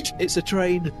the light! It's a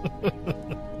train.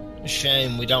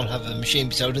 Shame we don't have a machine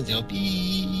beside it.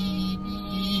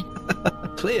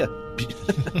 Clear.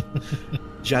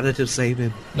 Janitor, save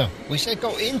him. No, we said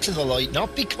go into the light,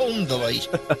 not become the light.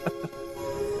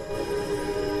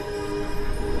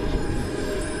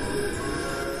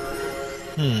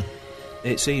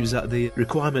 It seems that the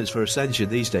requirements for Ascension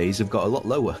these days have got a lot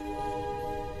lower.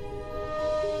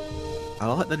 I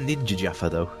like the Ninja Jaffa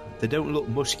though. They don't look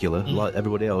muscular like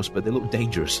everybody else, but they look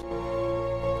dangerous.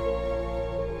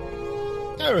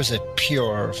 There is a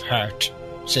pure of heart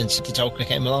since the Toka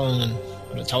came along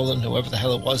and told him whoever the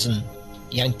hell it was and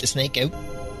yanked the snake out.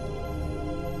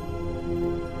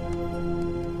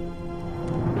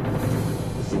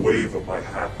 With the wave of my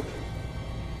hand,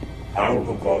 I'll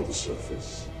bombard the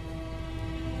surface.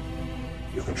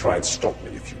 You can try and stop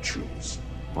me if you choose.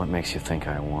 What makes you think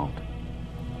I won't?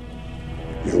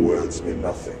 Your words mean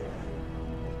nothing.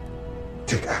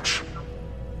 Take action.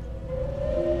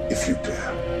 If you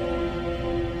dare.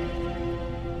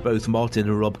 Both Martin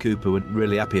and Rob Cooper were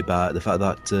really happy about the fact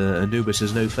that Anubis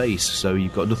has no face, so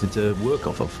you've got nothing to work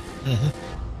off of.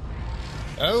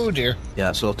 Oh dear. Yeah,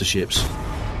 that's a lot of ships.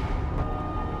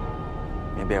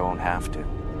 Maybe I won't have to.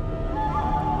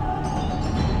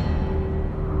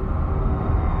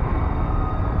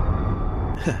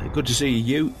 Good to see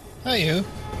you. Hi, you.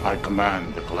 I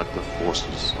command the collective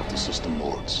forces of the System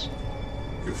Lords.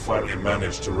 You finally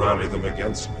managed to rally them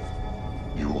against me.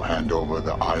 You will hand over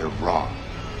the Eye of Ra,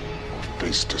 or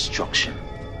face destruction.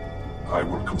 I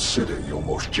will consider your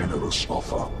most generous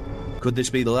offer. Could this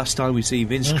be the last time we see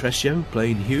Vince Crescio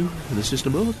playing Hugh in the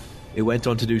System Lord? He went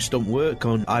on to do stunt work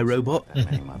on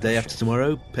iRobot. Day After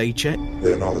Tomorrow, Paycheck.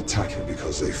 They're not attacking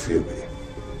because they fear me.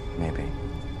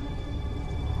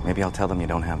 Maybe I'll tell them you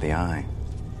don't have the eye,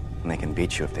 and they can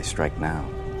beat you if they strike now.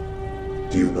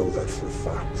 Do you know that for a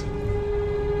fact?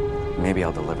 Maybe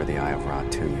I'll deliver the Eye of Ra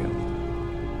to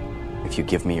you. If you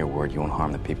give me your word, you won't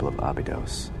harm the people of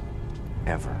Abydos.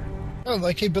 Ever. Oh,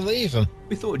 like you believe him.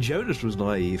 We thought Jonas was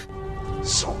naive.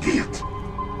 So be it.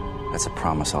 That's a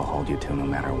promise I'll hold you to no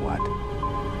matter what.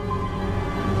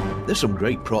 There's some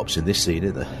great props in this scene,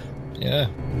 isn't there? Yeah.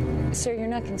 Sir, you're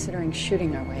not considering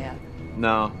shooting our way out?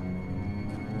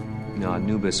 No,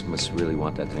 Anubis must really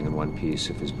want that thing in one piece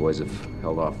if his boys have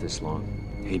held off this long.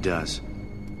 He does.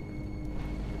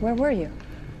 Where were you?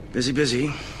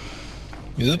 Busy.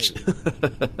 Oops.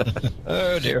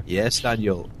 Oh, dear. Yes,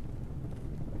 Daniel.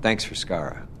 Thanks for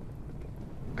Skara.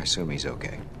 I assume he's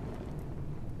okay.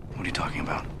 What are you talking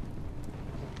about?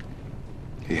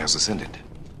 He has ascended.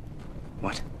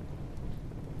 What?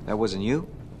 That wasn't you?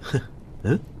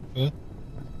 Huh?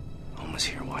 Alma's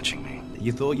here watching me.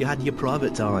 You thought you had your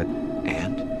private time.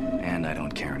 And I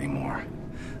don't care anymore.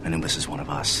 Anubis is one of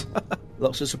us.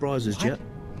 Lots of surprises, Jet.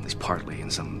 At least partly, in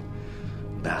some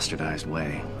bastardized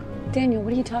way. Daniel,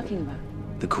 what are you talking about?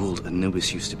 The Gould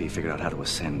Anubis used to be figured out how to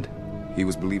ascend. He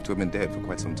was believed to have been dead for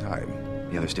quite some time.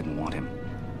 The others didn't want him.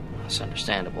 That's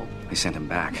understandable. They sent him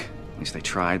back. At least they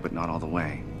tried, but not all the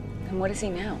way. And what is he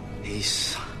now?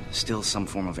 He's still some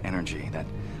form of energy. That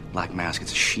black mask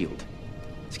is a shield.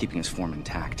 It's keeping his form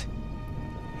intact.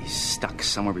 He's stuck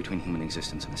somewhere between human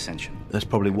existence and ascension. That's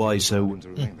probably why he's so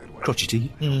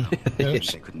crotchety. They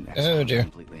couldn't Oh, dear.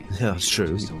 completely. Yeah, that's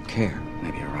true. Just don't care.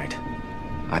 Maybe you're right.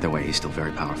 Either way, he's still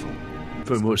very powerful.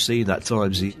 From what we've seen at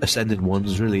times, the ascended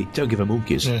ones really don't give a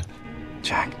monkeys. Yeah.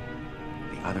 Jack,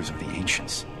 the others are the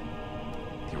ancients.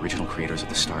 The original creators of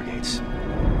the Stargates.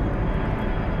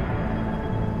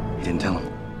 You didn't tell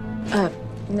him?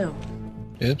 No.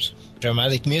 Oops.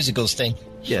 Dramatic musical sting.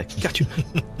 Yeah, got you.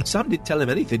 Sam didn't tell him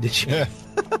anything, did she? Yeah.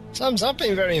 Sam's not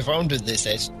being very informed with this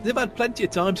days. They've had plenty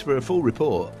of times for a full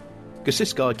report. Because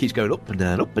this guy keeps going up and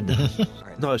down, up and down.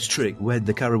 Nice trick, when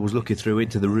the camera was looking through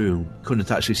into the room, couldn't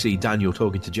actually see Daniel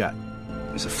talking to Jack.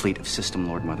 There's a fleet of System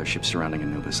Lord motherships surrounding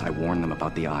Anubis. I warned them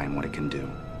about the Eye and what it can do.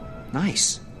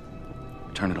 Nice.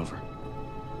 Turn it over.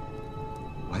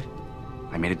 What?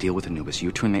 I made a deal with Anubis.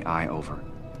 You turn the Eye over.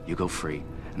 You go free,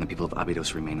 and the people of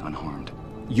Abydos remain unharmed.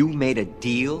 You made a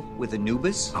deal with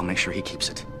Anubis? I'll make sure he keeps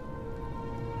it.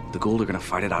 The Gould are going to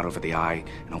fight it out over the Eye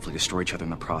and hopefully destroy each other in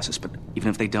the process. But even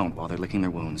if they don't, while they're licking their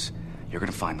wounds, you're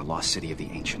going to find the lost city of the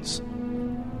ancients.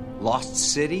 Lost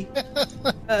City? Don't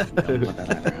want that either,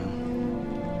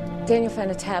 huh? Daniel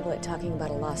found a tablet talking about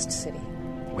a lost city.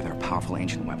 Where there are powerful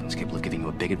ancient weapons capable of giving you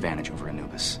a big advantage over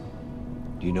Anubis.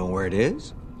 Do you know where it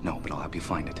is? No, but I'll help you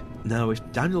find it. Now,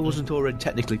 if Daniel wasn't already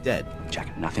technically dead...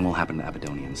 Jack, nothing will happen to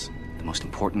Abydonians. The most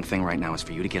important thing right now is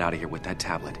for you to get out of here with that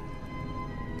tablet.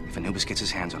 If Anubis gets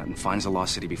his hands on it and finds the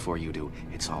Lost City before you do,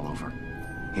 it's all over.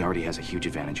 He already has a huge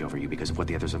advantage over you because of what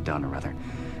the others have done, or rather,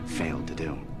 failed to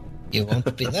do. You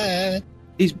won't be there.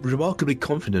 He's remarkably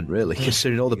confident, really,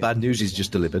 considering all the bad news he's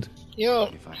just delivered. You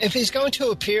know, if he's going to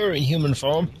appear in human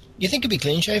form, you think he'd be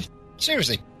clean-shaved?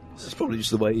 Seriously. It's probably just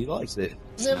the way he likes it.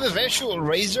 Does he have a virtual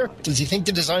razor? Does he think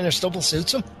the designer stubble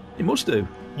suits him? He must do.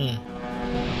 Coming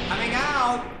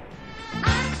out!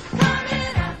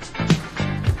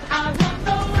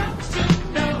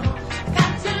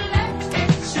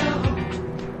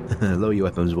 Lower your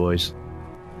weapons, boys.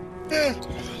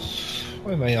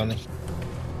 Why am I yawning?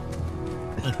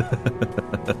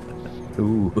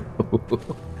 Ooh.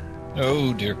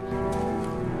 Oh, dear.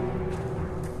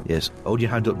 Yes, hold your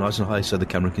hand up nice and high so the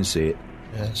camera can see it.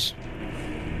 Yes.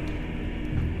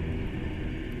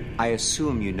 I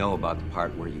assume you know about the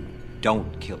part where you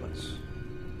don't kill us.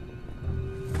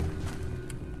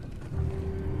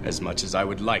 As much as I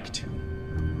would like to.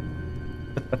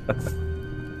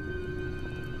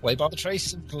 Wipe off the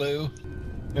trace of glue.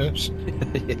 Oops.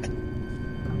 Yeah.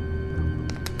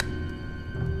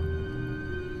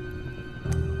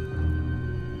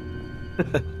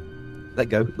 Let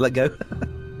go, let go.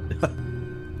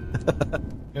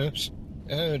 Oops.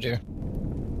 Oh dear.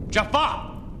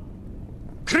 Jafar!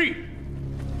 Kree!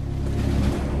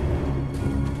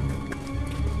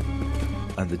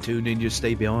 And the two ninjas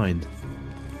stay behind.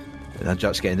 And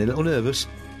Jack's getting a little nervous.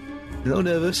 A little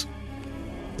nervous.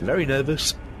 Very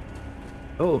nervous.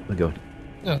 Oh my god.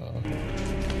 Oh.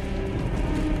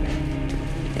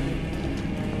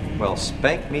 Well,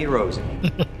 spank me, Rosie.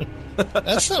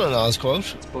 That's not an Oz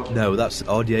quote. No, that's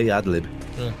RDA ad-lib.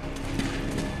 Yeah.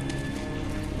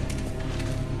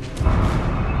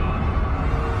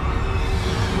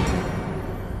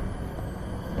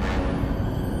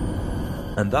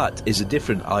 And that is a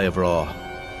different Eye of Ra.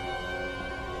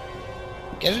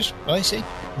 Get it? I see.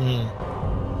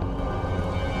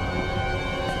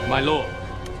 My lord,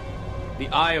 the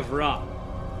Eye of Ra.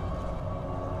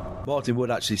 Martin Wood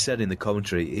actually said in the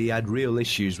commentary he had real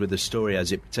issues with the story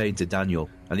as it pertained to Daniel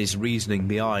and his reasoning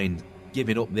behind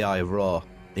giving up the Eye of Ra.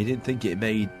 He didn't think it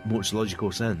made much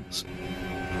logical sense.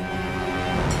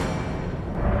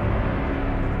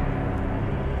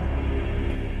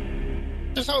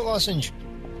 The throat lozenge.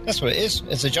 That's what it is.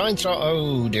 It's a giant throat.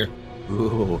 Oh dear.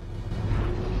 Ooh.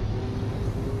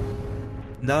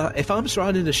 Now, if I'm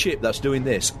surrounding a ship that's doing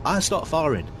this, I start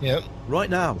firing. Yep. Right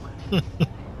now.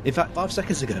 In fact, 5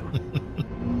 seconds ago.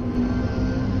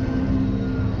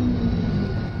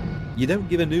 You don't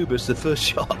give Anubis the first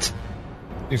shot.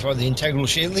 Before the integral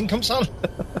shielding comes on?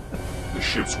 The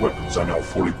ship's weapons are now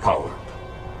fully powered.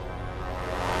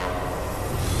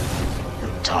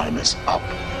 Your time is up.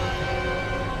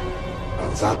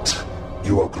 Of that,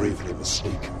 you are gravely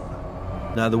mistaken.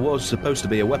 Now, there was supposed to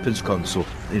be a weapons console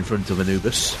in front of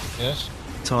Anubis. Yes.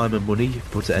 Time and money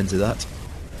put an end to that.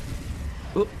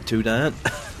 Oh, 2 down.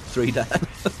 3 down.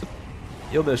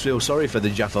 You almost feel sorry for the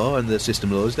Jafar and the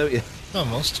system laws, don't you?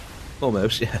 Almost.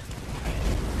 Almost, yeah.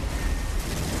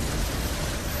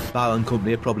 Bal and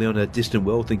company are probably on a distant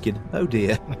world thinking, oh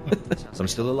dear. I'm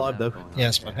still alive, though.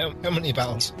 Yes, but how many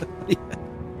Bals? Yeah.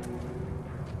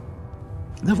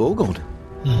 They've all gone.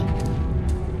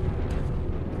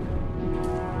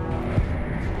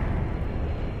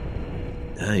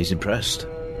 He's impressed.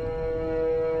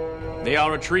 They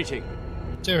are retreating.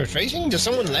 They're retreating? Does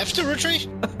someone left to retreat?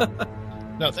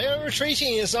 No, they are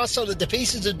retreating. It's not so that the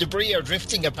pieces of debris are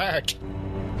drifting apart.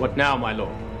 What now, my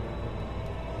lord?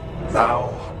 Now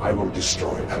I will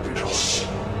destroy Abydos.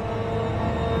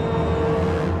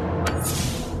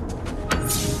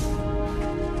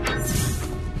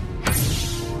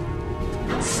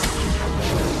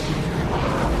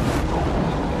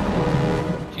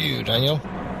 You, Daniel.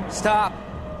 Stop!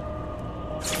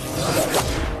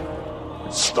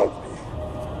 Stop me,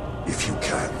 if you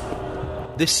can.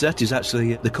 This set is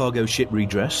actually the cargo ship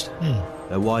redressed.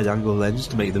 A wide-angle lens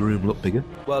to make the room look bigger.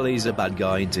 Well, he's a bad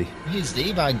guy, isn't he? He's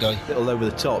the bad guy. A little over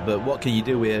the top, but what can you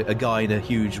do with a guy in a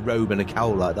huge robe and a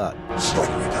cowl like that? Strike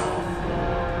me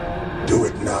now. Do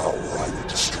it now, or I will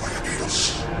destroy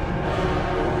Abydos.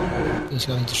 He's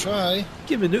going to try.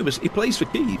 Give Anubis, he plays for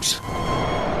keeps.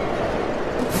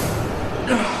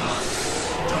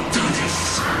 Don't do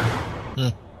this.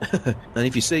 And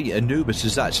if you see, Anubis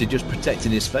is actually just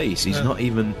protecting his face. He's not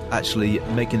even actually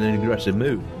making an aggressive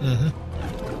move.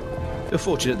 They're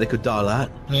fortunate they could dial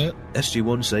out.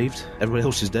 SG-1 saved. Everyone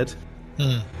else is dead.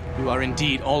 You are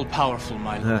indeed all-powerful,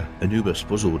 my lord. Anubis,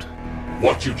 puzzled.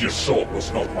 What you just saw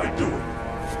was not my doing.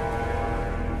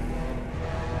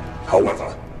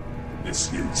 However,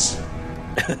 this is...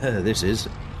 This is...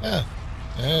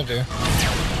 Oh dear.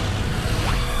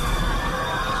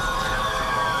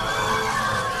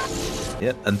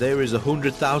 Yep, and there is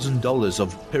 $100,000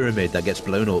 of pyramid that gets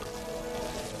blown up.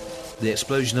 The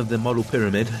explosion of the model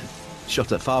pyramid,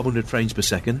 shot at 500 frames per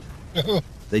second.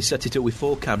 They set it up with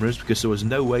 4 cameras because there was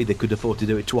no way they could afford to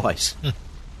do it twice.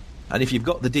 And if you've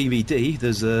got the DVD,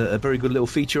 there's a very good little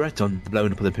featurette on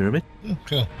blowing up of the pyramid.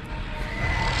 Cool.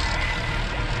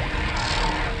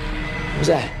 What was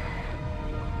that?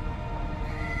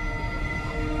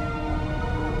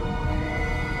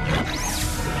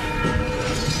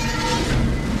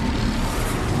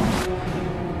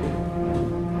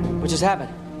 What just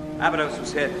happened? Abydos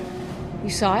was hit. You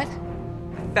saw it?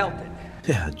 I felt it.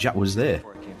 Yeah, Jack was there.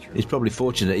 He's probably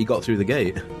fortunate he got through the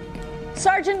gate.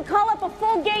 Sergeant, call up a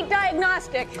full gate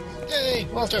diagnostic. Hey,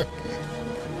 Walter.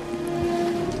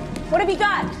 What have you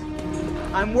got?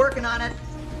 I'm working on it.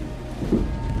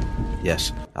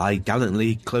 Yes, I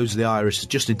gallantly closed the iris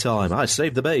just in time. I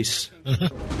saved the base.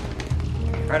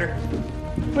 Predator?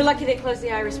 We're lucky they closed the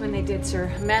iris when they did,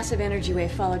 sir. A massive energy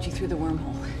wave followed you through the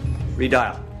wormhole.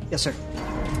 Redial. Yes, sir.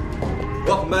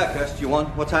 Welcome back,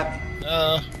 SG-1. What's happening?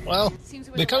 Well,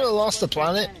 we kind of lost the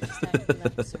planet.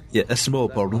 Yeah, a small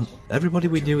problem. Everybody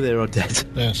we knew there are dead.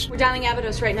 Yes. We're dialing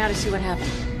Abydos right now to see what happened.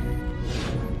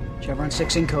 Chevron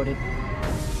 6 encoded.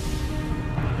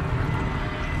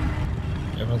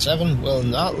 Chevron 7 will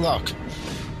not lock.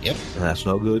 Yep. That's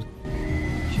not good.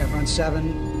 Chevron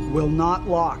 7 will not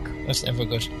lock. That's never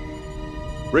good.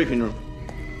 Briefing room.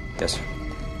 Yes, sir.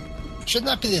 Shouldn't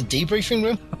that be the debriefing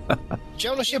room?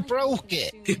 Jonas, you broke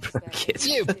it. You broke it.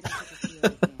 You.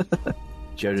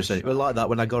 Jonas said, it was like that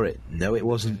when I got it. No, it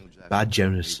wasn't. Bad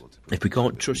Jonas. If we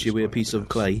can't trust you with a piece of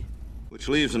clay... Which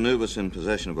leaves Anubis in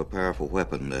possession of a powerful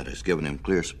weapon that has given him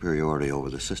clear superiority over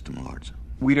the System Lords.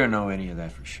 We don't know any of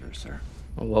that for sure, sir.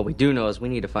 Well, what we do know is we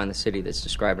need to find the city that's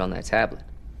described on that tablet.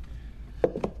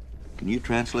 Can you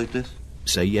translate this?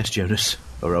 Say yes, Jonas,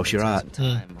 or else you're out.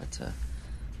 But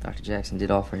Dr. Jackson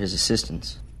did offer his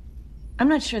assistance. I'm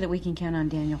not sure that we can count on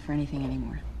Daniel for anything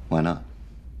anymore. Why not?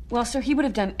 Well, sir, he would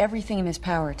have done everything in his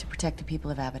power to protect the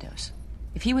people of Abydos.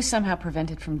 If he was somehow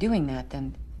prevented from doing that,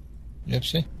 then... Yep,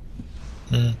 see?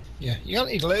 Yeah, you got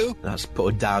any glue? That's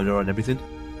put a downer on everything.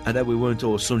 I know we weren't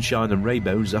all sunshine and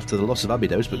rainbows after the loss of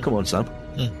Abydos, but come on, Sam.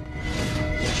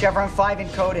 Chevron 5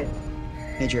 encoded.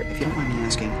 Major, if you don't mind me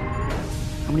asking,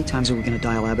 how many times are we going to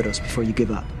dial Abydos before you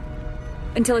give up?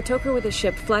 Until a toker with a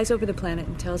ship flies over the planet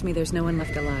and tells me there's no one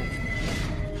left alive.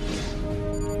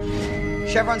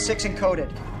 Chevron 6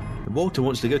 encoded. Walter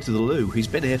wants to go to the loo. He's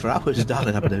been here for hours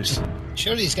dialing Abydos.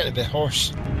 Surely he's getting a bit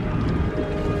hoarse.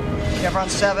 Chevron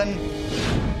 7...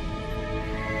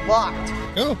 locked.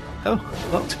 Oh,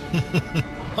 locked.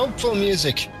 Hopeful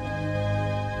music.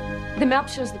 The map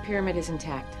shows the pyramid is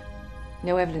intact.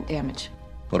 No evident damage.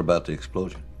 What about the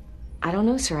explosion? I don't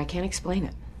know, sir. I can't explain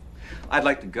it. I'd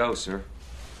like to go, sir.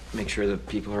 Make sure the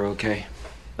people are okay.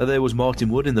 There was Martin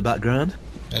Wood in the background.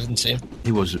 I didn't see him.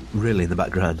 He was really in the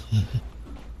background.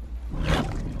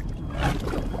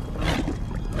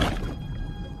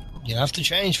 You have to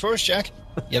change first, Jack.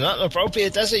 You're not an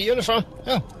appropriate desert uniform.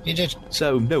 Oh, you did.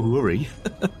 So, no worry.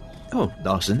 Oh,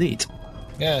 nice and neat.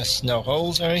 Yes, no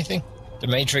holes or anything. The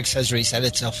Matrix has reset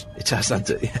itself. It has,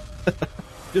 hasn't it?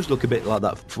 Just look a bit like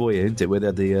that for you, isn't it, where they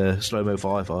had the slow-mo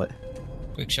firefight.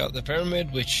 Quick shot of the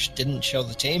pyramid, which didn't show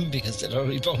the team because they'd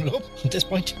already blown it up at this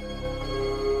point.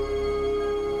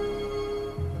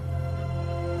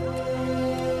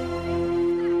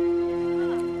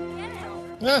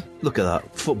 Ah. Look at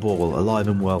that. Football, alive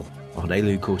and well, on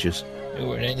alien cultures. Who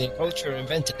were in alien culture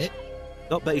invented it.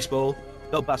 Not baseball,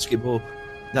 not basketball.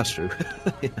 That's true.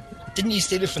 Yeah. Didn't you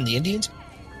steal it from the Indians?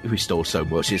 We stole so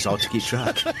much, it's hard to keep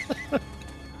track.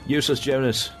 Useless,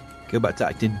 Jonas. Go back to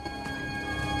acting.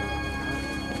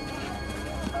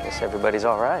 Guess everybody's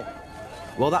all right.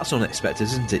 Well, that's unexpected,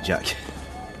 isn't it, Jack?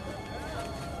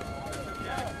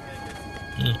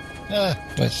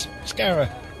 But Scarra,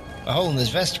 a hole in his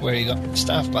vest where he got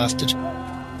staff blasted.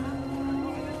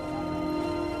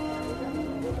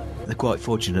 They're quite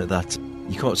fortunate that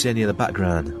you can't see any of the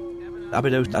background.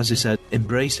 Abydos, as I said,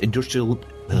 embraced industrial...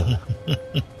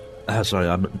 sorry,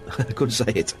 I couldn't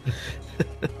say it.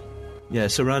 Yeah,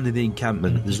 surrounding the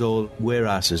encampment, there's all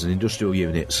warehouses and industrial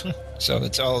units. So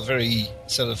it's all very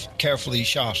sort of carefully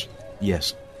shot.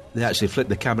 Yes. They actually flipped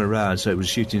the camera around so it was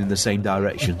shooting in the same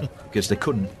direction because they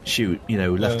couldn't shoot,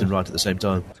 left and right at the same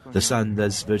time. The sand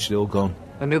is virtually all gone.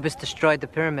 Anubis destroyed the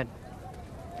pyramid.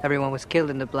 Everyone was killed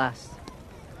in the blast.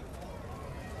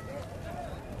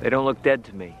 They don't look dead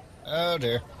to me. Oh,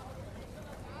 dear.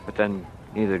 But then,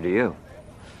 Neither do you.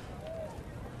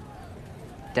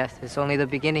 Death is only the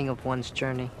beginning of one's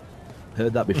journey.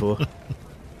 Heard that before.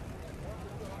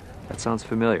 That sounds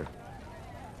familiar.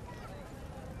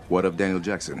 What of Daniel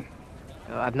Jackson?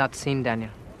 I've not seen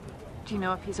Daniel. Do you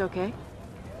know if he's okay?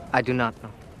 I do not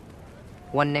know.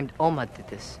 One named Oma did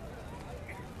this.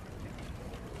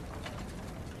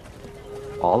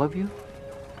 All of you?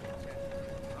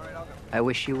 I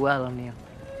wish you well, O'Neill.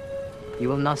 You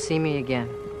will not see me again.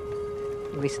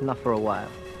 At least not for a while.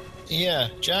 Yeah,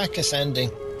 Jack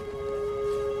ascending.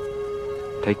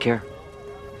 Take care.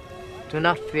 Do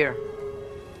not fear.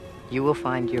 You will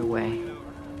find your way.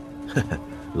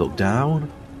 Look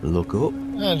down, look up.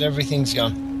 And everything's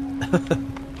gone.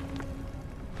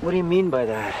 What do you mean by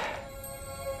that?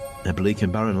 A bleak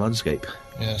and barren landscape.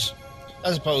 Yes.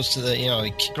 As opposed to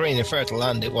the, green and fertile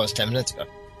land it was 10 minutes ago.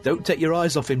 Don't take your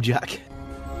eyes off him, Jack.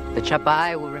 The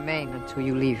Chapai will remain until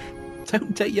you leave.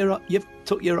 Don't take you've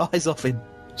took your eyes off him.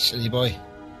 Silly boy.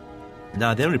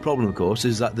 Now, the only problem, of course,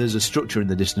 is that there's a structure in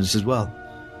the distance as well.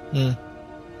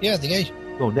 Yeah, the gate.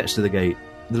 Well, next to the gate.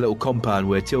 The little compound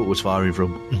where Tilt was firing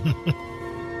from.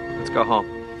 Let's go home.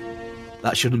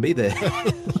 That shouldn't be there.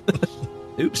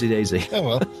 Oopsie daisy. Oh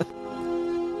well.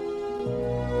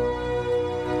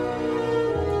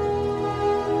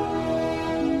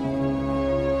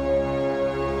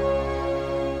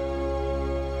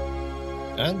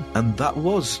 And that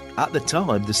was, at the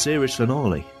time, the series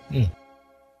finale.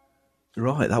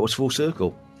 Right, that was full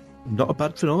circle. Not a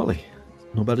bad finale.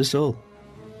 Not bad at all.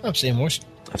 I've seen worse.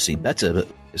 I've seen better, but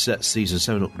it sets season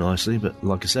 7 up nicely. But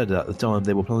like I said, at the time,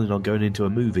 they were planning on going into a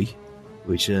movie,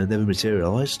 which never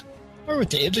materialised. Or it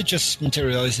did, it just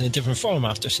materialised in a different form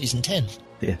after season 10.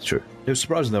 Yeah, true. It was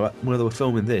surprising, though, when they were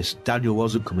filming this, Daniel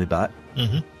wasn't coming back.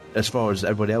 As far as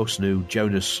everybody else knew,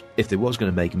 Jonas, if they was going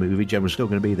to make a movie, Jonas was still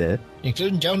going to be there.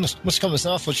 Including Jonas. Must come as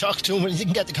an awful shock to him when he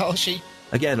didn't get the call sheet.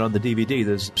 Again, on the DVD,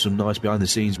 there's some nice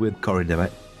behind-the-scenes with Corin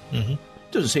Nemec.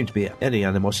 Doesn't seem to be any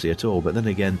animosity at all, but then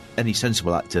again, any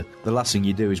sensible actor, the last thing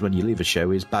you do is when you leave a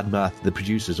show is badmouth the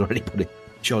producers or anybody.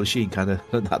 Charlie Sheen kind of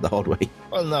learned that the hard way.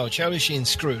 Well, no, Charlie Sheen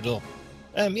screwed up.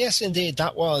 Yes, indeed,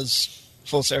 that was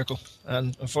full circle.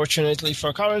 And unfortunately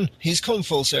for Corin, he's come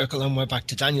full circle and we're back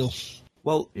to Daniel.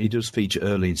 Well, he does feature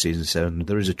early in season 7.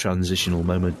 There is a transitional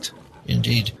moment.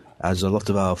 Indeed. As a lot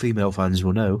of our female fans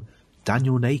will know,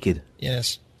 Daniel naked.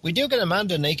 Yes. We do get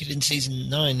Amanda naked in season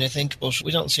 9, I think, but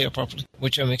we don't see her properly,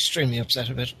 which I'm extremely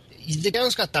upset about. The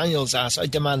girl's got Daniel's ass. I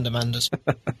demand Amanda's.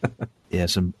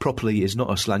 Yes, and properly is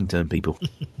not a slang term, people.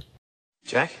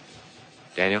 Jack?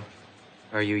 Daniel?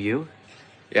 Are you?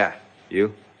 Yeah,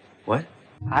 you? What?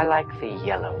 I like the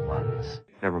yellow ones.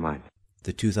 Never mind.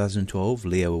 The 2012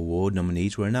 Leo Award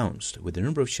nominees were announced, with a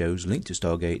number of shows linked to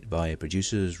Stargate via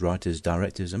producers, writers,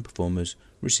 directors and performers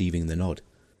receiving the nod.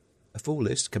 A full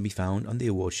list can be found on the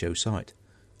award show site,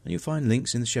 and you'll find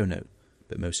links in the show note,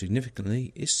 but most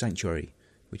significantly is Sanctuary,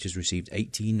 which has received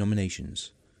 18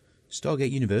 nominations.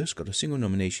 Stargate Universe got a single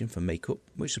nomination for makeup,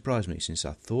 which surprised me since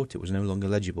I thought it was no longer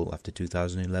legible after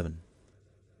 2011.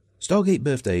 Stargate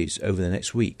birthdays over the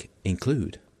next week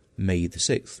include May the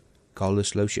 6th,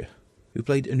 Carlos Locha, who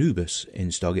played Anubis in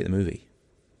Stargate the Movie.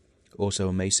 Also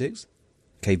on May 6th,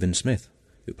 Kevin Smith,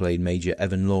 who played Major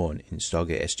Evan Lorne in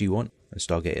Stargate SG-1 and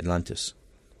Stargate Atlantis,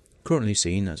 currently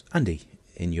seen as Andy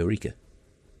in Eureka.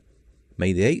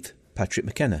 May the 8th, Patrick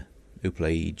McKenna, who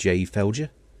played Jay Felger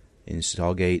in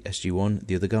Stargate SG-1,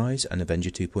 The Other Guys and Avenger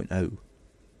 2.0.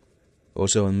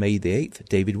 Also on May the 8th,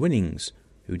 David Winnings,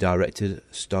 who directed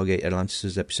Stargate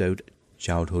Atlantis' episode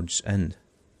Childhood's End.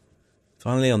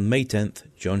 Finally, on May 10th,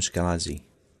 John Scalzi,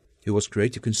 who was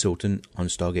creative consultant on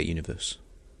Stargate Universe.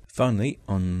 Finally,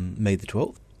 on May the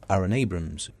 12th, Aaron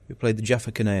Abrams, who played the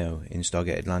Jaffa Kaneo in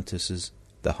Stargate Atlantis'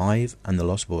 The Hive and The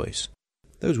Lost Boys.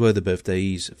 Those were the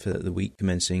birthdays for the week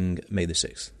commencing May the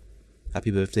 6th.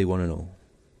 Happy birthday, one and all.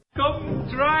 Come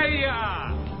try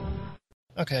ya!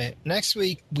 Okay, next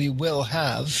week we will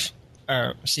have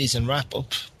our season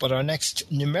wrap-up, but our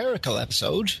next numerical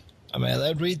episode... Am I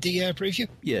allowed to read the preview?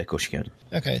 Yeah, of course you can.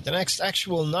 Okay, the next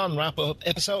actual non-wrap-up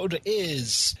episode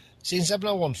is Season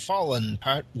 701 Fallen,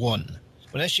 Part 1.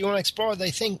 When SG-1 explore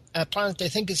a planet they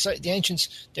think is the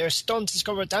Ancients, they are stunned to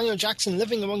discover Daniel Jackson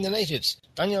living among the natives.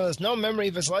 Daniel has no memory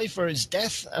of his life or his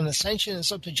death and ascension, and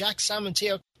it's up to Jack, Sam and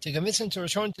Teo to convince him to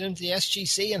return to them to the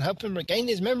SGC and help him regain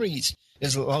his memories. It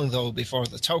isn't long, though, before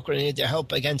the Toker need their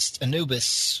help against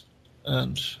Anubis.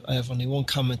 And I have only one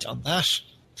comment on that.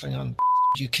 Hang on.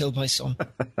 You killed my son.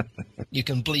 You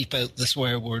can bleep out the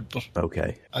swear word, but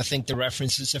okay. I think the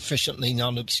reference is sufficiently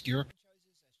non-obscure.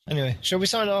 Anyway, shall we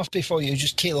sign off before you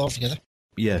just kill altogether?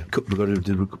 Yeah, we've got to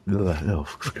do... Oh,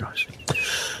 for Christ's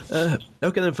sake.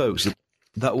 Okay then, folks.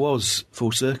 That was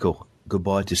Full Circle.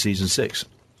 Goodbye to Season 6.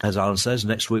 As Alan says,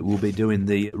 next week we'll be doing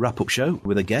the wrap-up show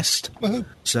with a guest. Woohoo.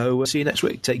 So see you next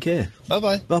week. Take care.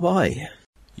 Bye-bye. Bye-bye.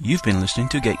 You've been listening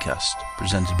to Gatecast,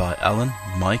 presented by Alan,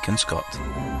 Mike and Scott.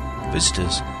 Visit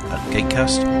us at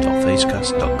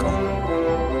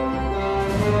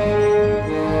gatecast.facecast.com.